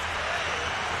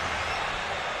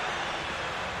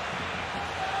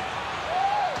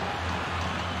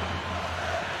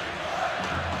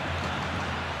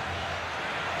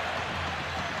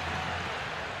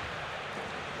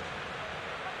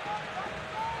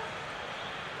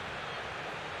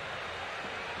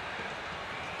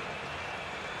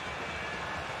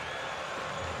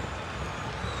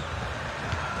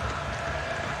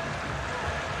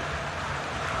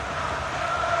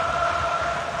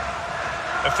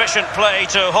 Efficient play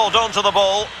to hold on to the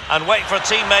ball and wait for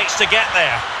teammates to get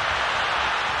there.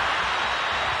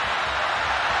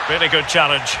 Really good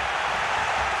challenge.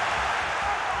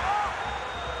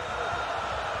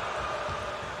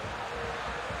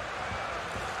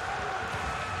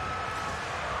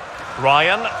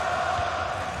 Ryan.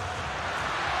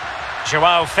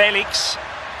 Joao Felix.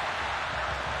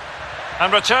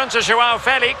 And return to Joao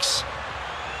Felix.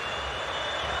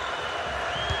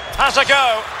 Has a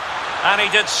go. And he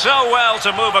did so well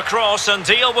to move across and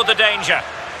deal with the danger.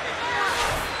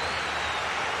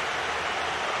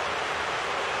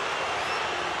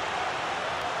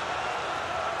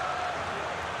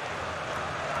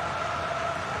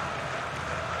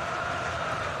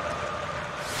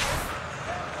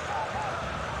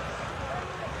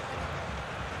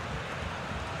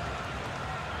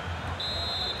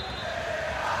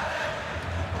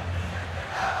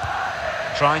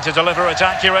 Trying to deliver it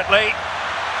accurately.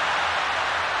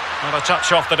 Well, a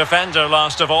touch off the defender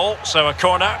last of all, so a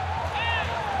corner.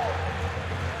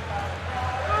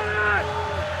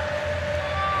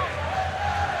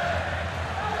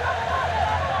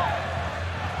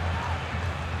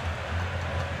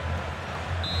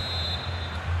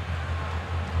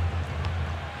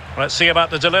 Let's see about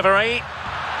the delivery.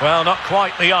 Well, not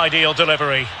quite the ideal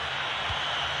delivery.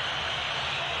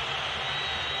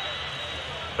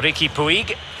 Riqui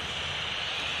Puig.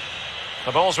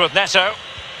 The ball's with Neto.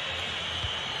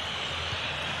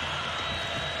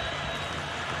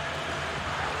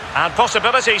 And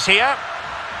possibilities here.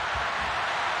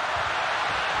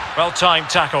 Well-timed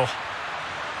tackle.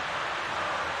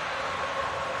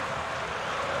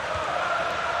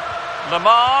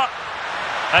 Lamar.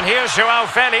 And here's Joao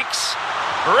Felix.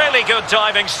 Really good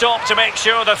diving stop to make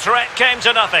sure the threat came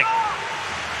to nothing.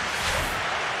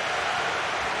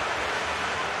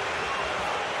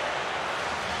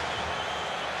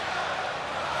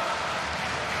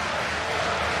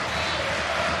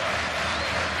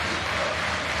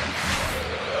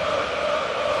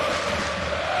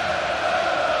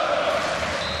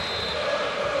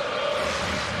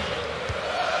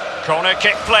 Corner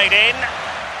kick played in.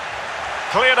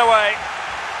 Cleared away.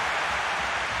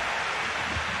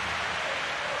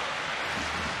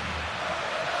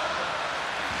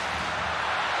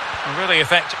 Really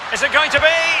effective. Is it going to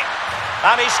be?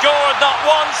 And he scored not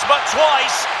once but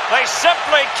twice. They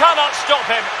simply cannot stop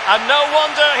him. And no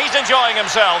wonder he's enjoying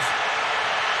himself.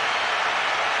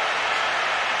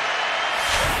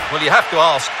 Well, you have to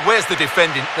ask, where's the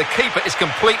defending? The keeper is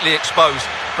completely exposed,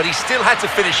 but he still had to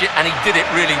finish it, and he did it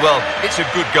really well. It's a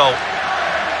good goal.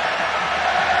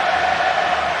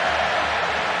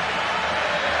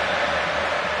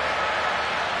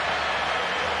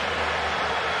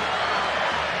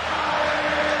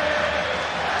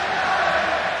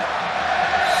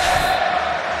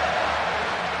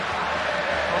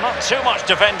 Well, not too much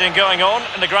defending going on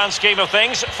in the grand scheme of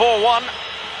things. 4-1.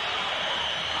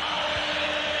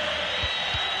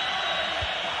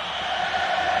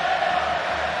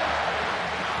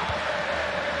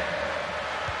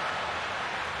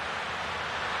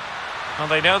 Well,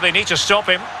 they know they need to stop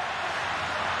him.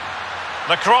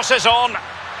 The cross is on.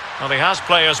 Well, he has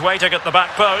players waiting at the back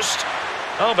post.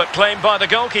 Oh, but claimed by the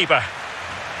goalkeeper.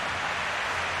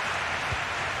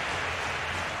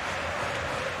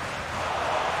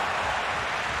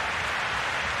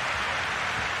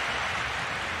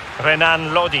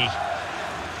 Renan Lodi.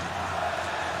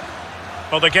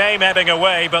 Well, the game ebbing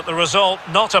away, but the result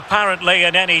not apparently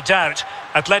in any doubt.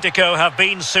 Atletico have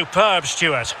been superb,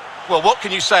 Stuart. Well, what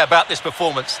can you say about this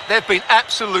performance? They've been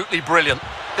absolutely brilliant.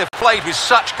 They've played with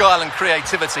such guile and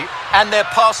creativity, and their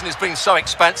passing has been so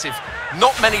expansive.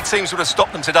 Not many teams would have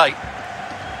stopped them today.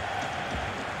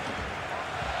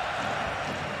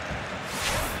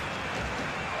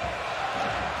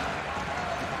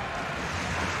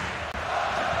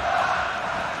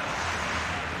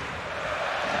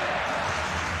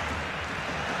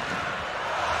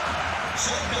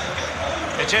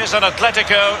 It is an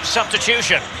Atletico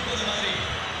substitution.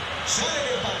 Sale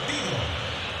del partido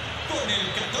con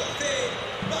el 14,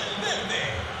 Valverde.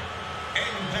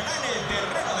 Entrará en el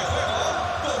terreno de juego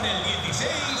con el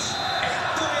 16,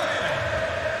 Héctor Herrera.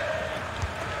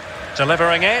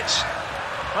 Delivering it.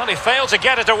 Well, he failed to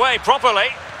get it away properly.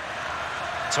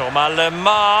 Thomas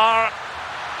Lemar.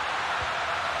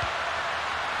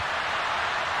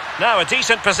 Now a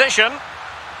decent position.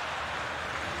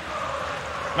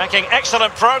 Making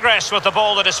excellent progress with the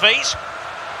ball at his feet.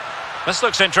 This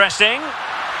looks interesting.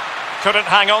 Couldn't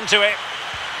hang on to it.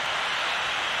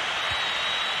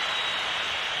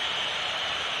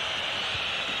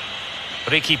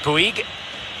 Riqui Puig.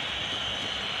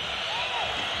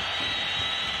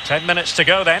 10 minutes to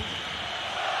go then.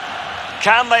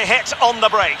 Can they hit on the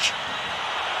break?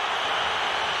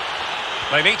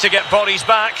 They need to get bodies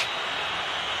back.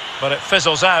 But it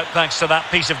fizzles out thanks to that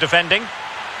piece of defending.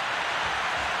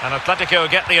 And Atletico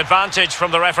get the advantage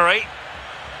from the referee.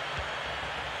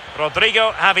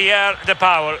 Rodrigo Javier de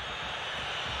Paul.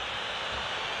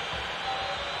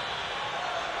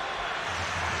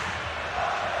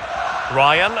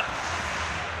 Ryan.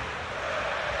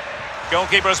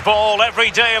 Goalkeeper's ball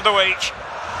every day of the week.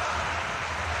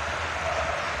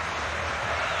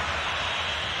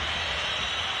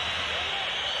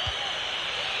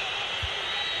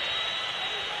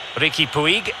 Riqui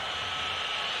Puig.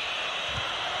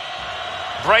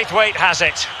 Braithwaite has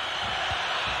it.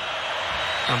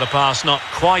 And the pass not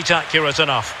quite accurate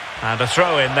enough. And a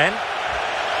throw in then.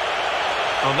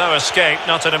 Well, no escape,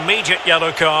 not an immediate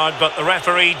yellow card, but the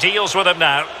referee deals with him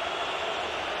now.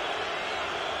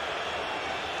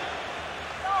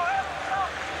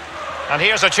 And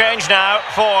here's a change now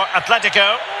for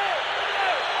Atletico.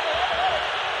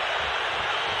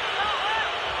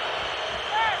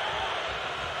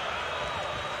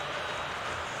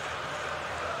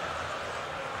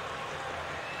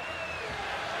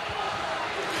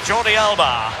 Jordi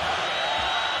Alba.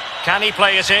 Can he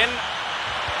play it in?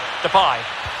 Depay.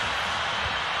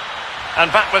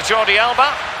 And back with Jordi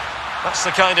Alba. That's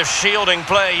the kind of shielding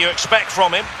play you expect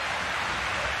from him.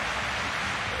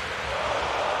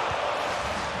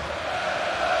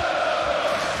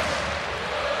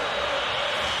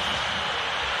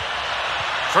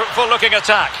 Fruitful looking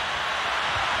attack.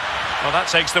 Well, that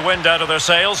takes the wind out of their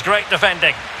sails. Great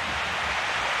defending.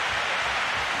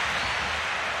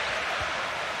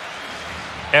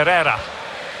 Herrera.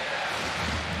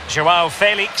 Joao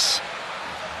Felix.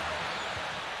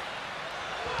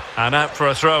 And out for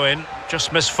a throw-in.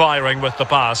 Just misfiring with the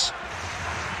pass.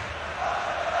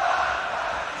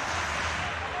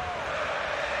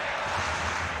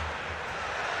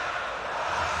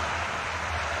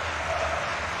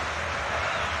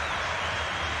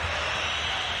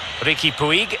 Ricky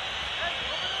Puig.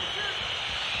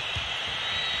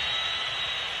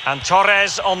 And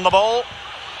Torres on the ball.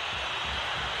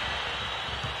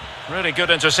 Really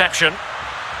good interception.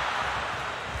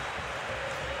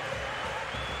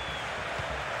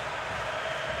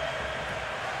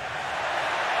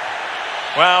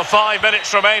 Well, 5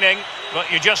 minutes remaining,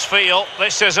 but you just feel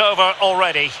this is over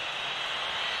already.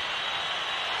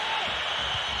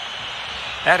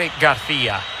 Eric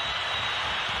Garcia.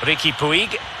 Ricky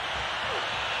Puig.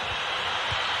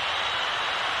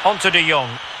 On to De Jong.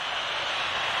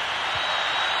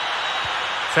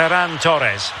 Ferran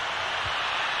Torres.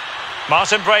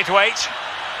 Martin Braithwaite.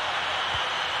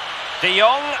 De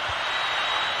Jong.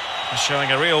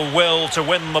 Showing a real will to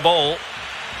win the ball.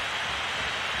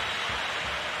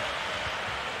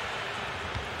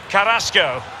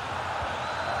 Carrasco.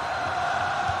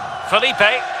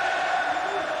 Felipe.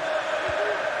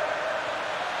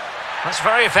 That's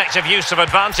very effective use of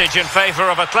advantage in favour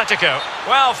of Atletico.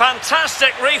 Well,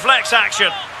 fantastic reflex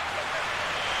action.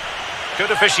 Good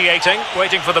officiating,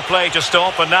 waiting for the play to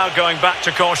stop and now going back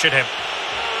to caution him.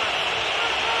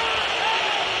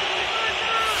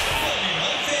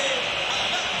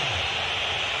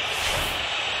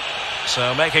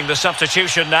 So making the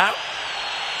substitution now.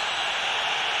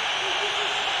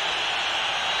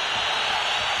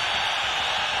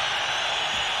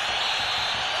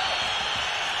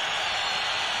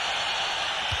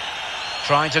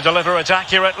 Trying to deliver it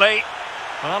accurately.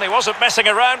 Well, he wasn't messing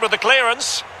around with the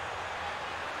clearance.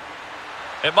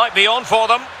 It might be on for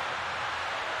them.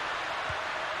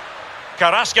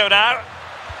 Carrasco now.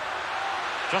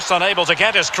 Just unable to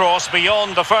get his cross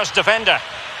beyond the first defender.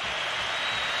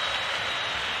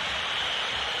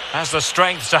 Has the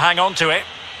strength to hang on to it.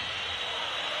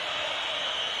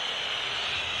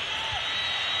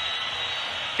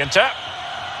 Ginter.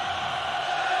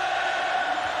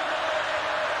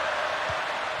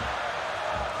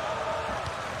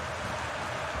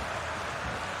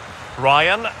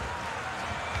 Ryan.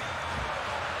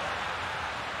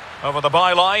 Over the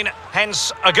byline,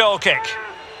 hence a goal kick.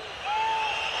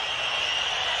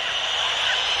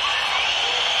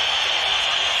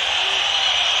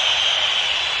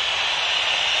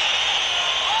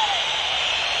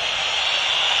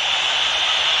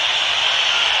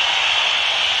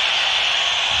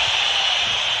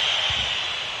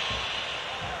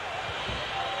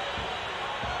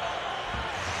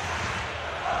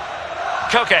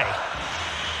 Koke.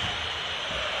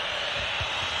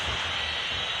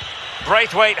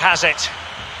 Braithwaite has it.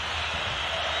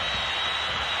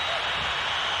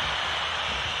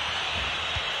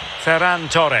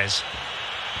 Ferran Torres.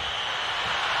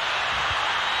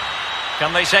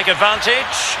 Can they take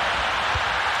advantage?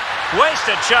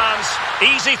 Wasted chance.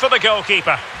 Easy for the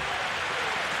goalkeeper.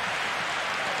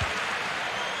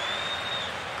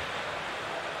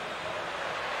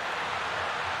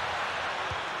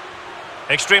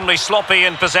 Extremely sloppy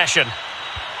in possession.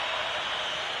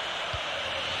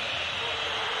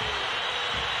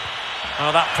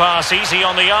 Oh, that pass easy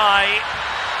on the eye.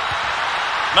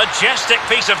 Majestic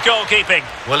piece of goalkeeping.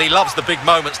 Well, he loves the big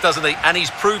moments, doesn't he? And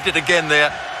he's proved it again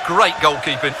there. Great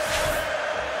goalkeeping.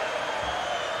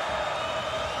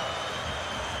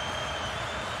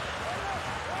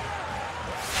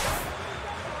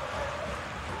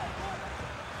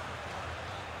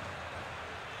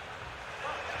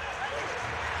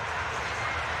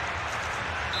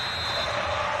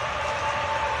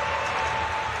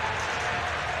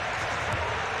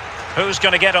 Who's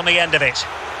going to get on the end of it?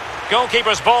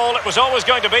 Goalkeeper's ball, it was always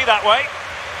going to be that way.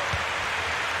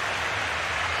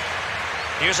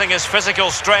 Using his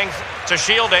physical strength to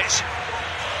shield it.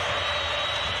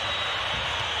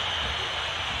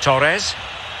 Torres.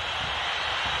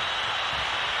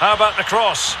 How about the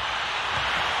cross?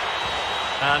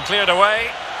 And cleared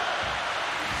away.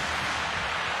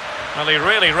 Well, he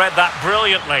really read that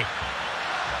brilliantly.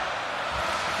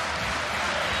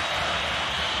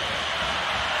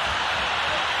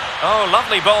 Oh,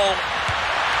 lovely ball.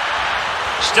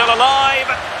 still alive.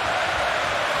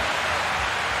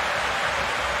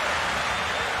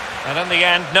 And in the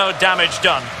end, no damage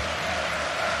done.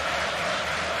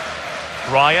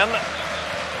 Ryan.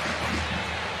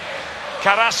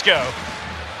 Carrasco.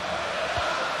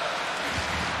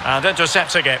 And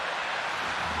intercepting it.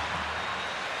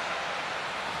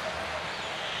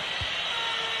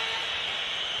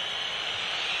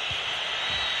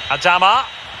 Adama.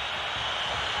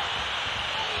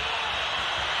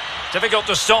 Difficult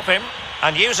to stop him,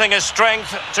 and using his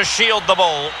strength to shield the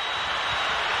ball.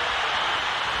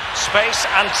 Space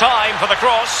and time for the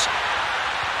cross.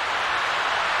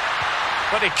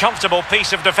 Pretty comfortable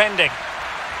piece of defending.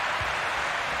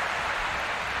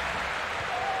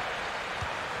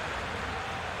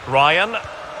 Ryan.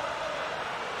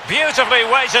 Beautifully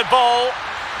weighted ball.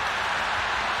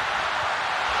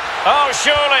 Oh,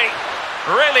 surely.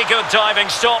 Really good diving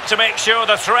stop to make sure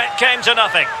the threat came to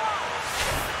nothing.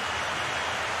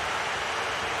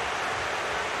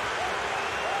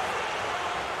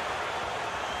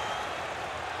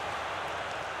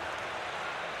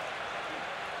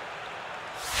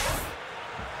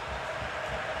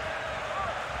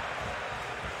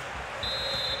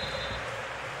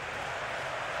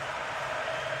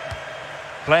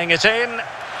 Playing it in,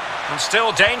 and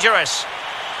still dangerous.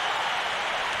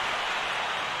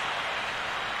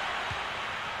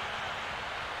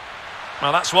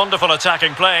 Well, that's wonderful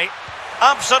attacking play.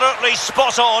 Absolutely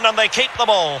spot on, and they keep the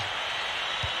ball.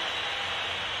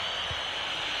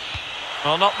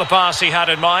 Well, not the pass he had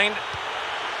in mind.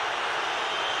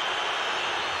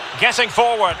 Getting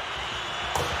forward.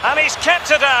 And he's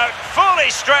kept it out, fully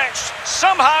stretched,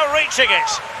 somehow reaching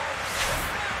it.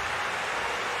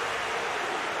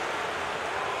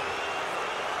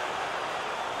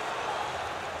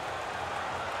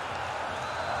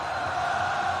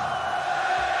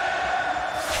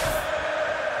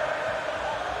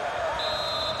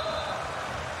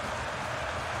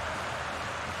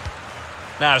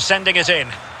 Now sending it in.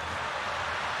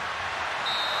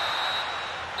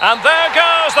 And there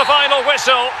goes the final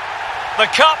whistle. The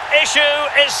cup issue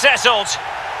is settled.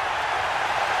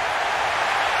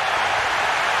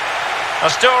 A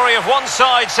story of one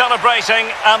side celebrating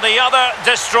and the other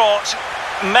distraught.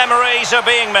 Memories are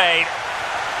being made.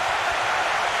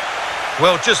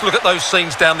 Well, just look at those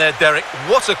scenes down there, Derek.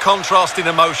 What a contrast in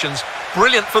emotions.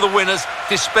 Brilliant for the winners,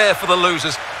 despair for the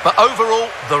losers. But overall,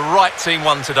 the right team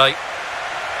won today.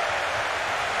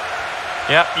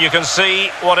 Yeah, you can see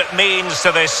what it means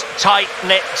to this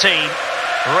tight-knit team.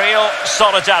 Real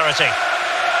solidarity.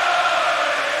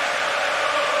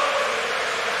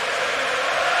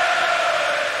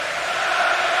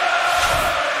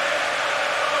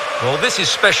 Well, this is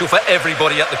special for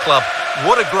everybody at the club.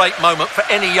 What a great moment for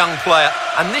any young player.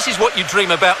 And this is what you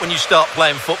dream about when you start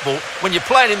playing football. When you're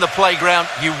playing in the playground,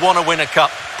 you want to win a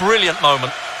cup. Brilliant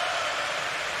moment.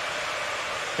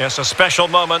 Yes, a special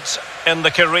moment in the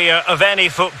career of any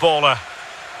footballer.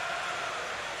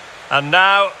 And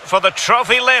now for the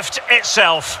trophy lift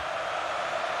itself.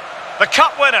 The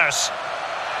cup winners.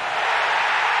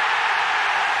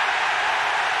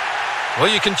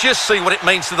 Well, you can just see what it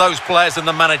means to those players and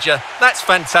the manager. That's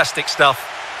fantastic stuff.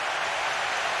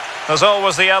 There's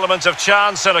always the element of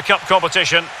chance in a cup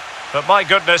competition, but my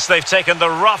goodness, they've taken the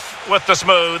rough with the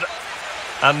smooth,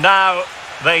 and now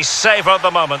they savour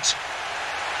the moment.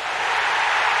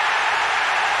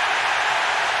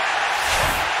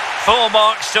 Full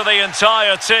marks to the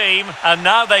entire team, and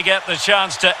now they get the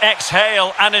chance to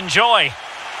exhale and enjoy.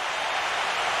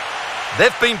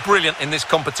 They've been brilliant in this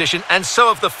competition, and so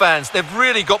have the fans. They've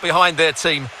really got behind their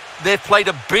team. They've played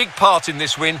a big part in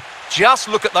this win. Just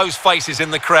look at those faces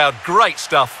in the crowd. Great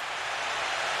stuff.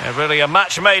 Yeah, really a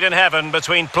match made in heaven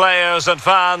between players and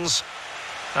fans.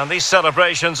 And these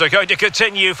celebrations are going to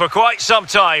continue for quite some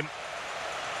time.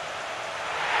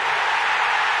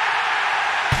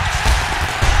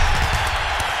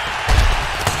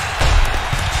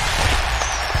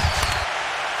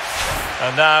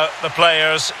 And now the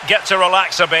players get to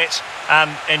relax a bit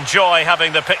and enjoy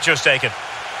having the pictures taken.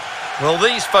 Well,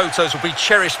 these photos will be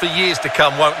cherished for years to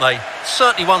come, won't they?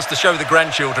 Certainly ones to show the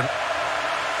grandchildren.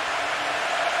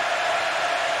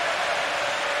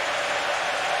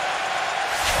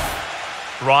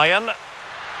 Ryan.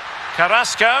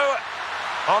 Carrasco.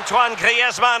 Antoine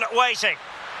Griezmann waiting.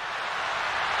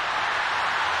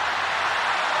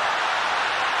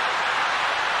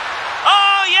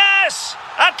 Oh, yes!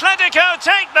 Atletico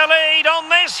take the lead on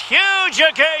this huge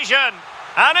occasion.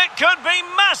 And it could be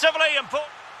massively important.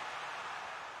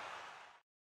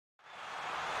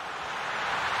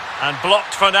 And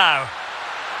blocked for now.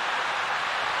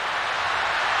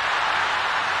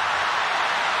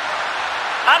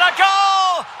 And a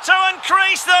goal to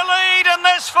increase the lead in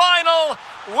this final.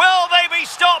 Will they be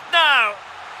stopped now?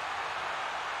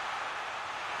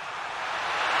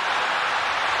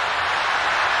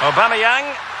 Aubameyang.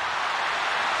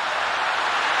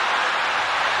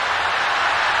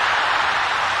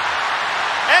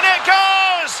 In it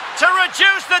goes to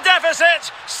reduce the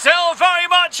deficit. Still very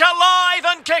much alive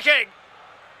and kicking.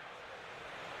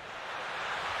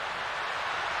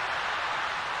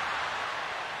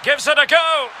 Gives it a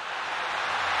go.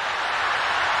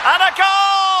 And a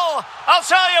goal! I'll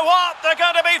tell you what, they're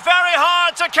going to be very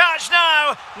hard to catch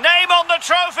now. Name on the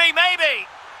trophy, maybe.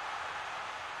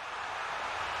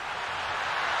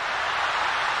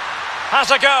 Has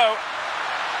a go.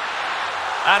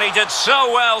 And he did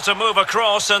so well to move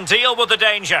across and deal with the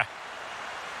danger.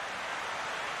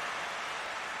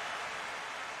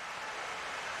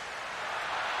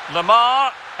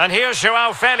 Lamar, and here's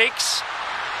João Felix.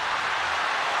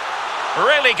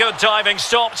 Really good diving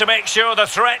stop to make sure the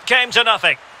threat came to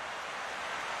nothing.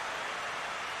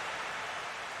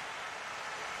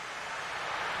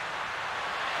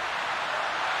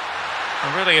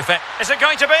 Really effective. Is it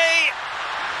going to be?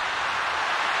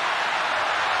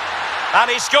 And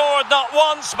he scored not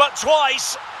once but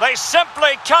twice. They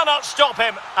simply cannot stop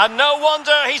him. And no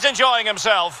wonder he's enjoying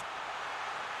himself.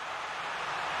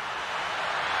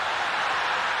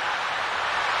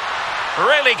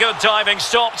 Really good diving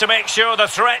stop to make sure the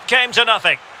threat came to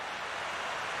nothing.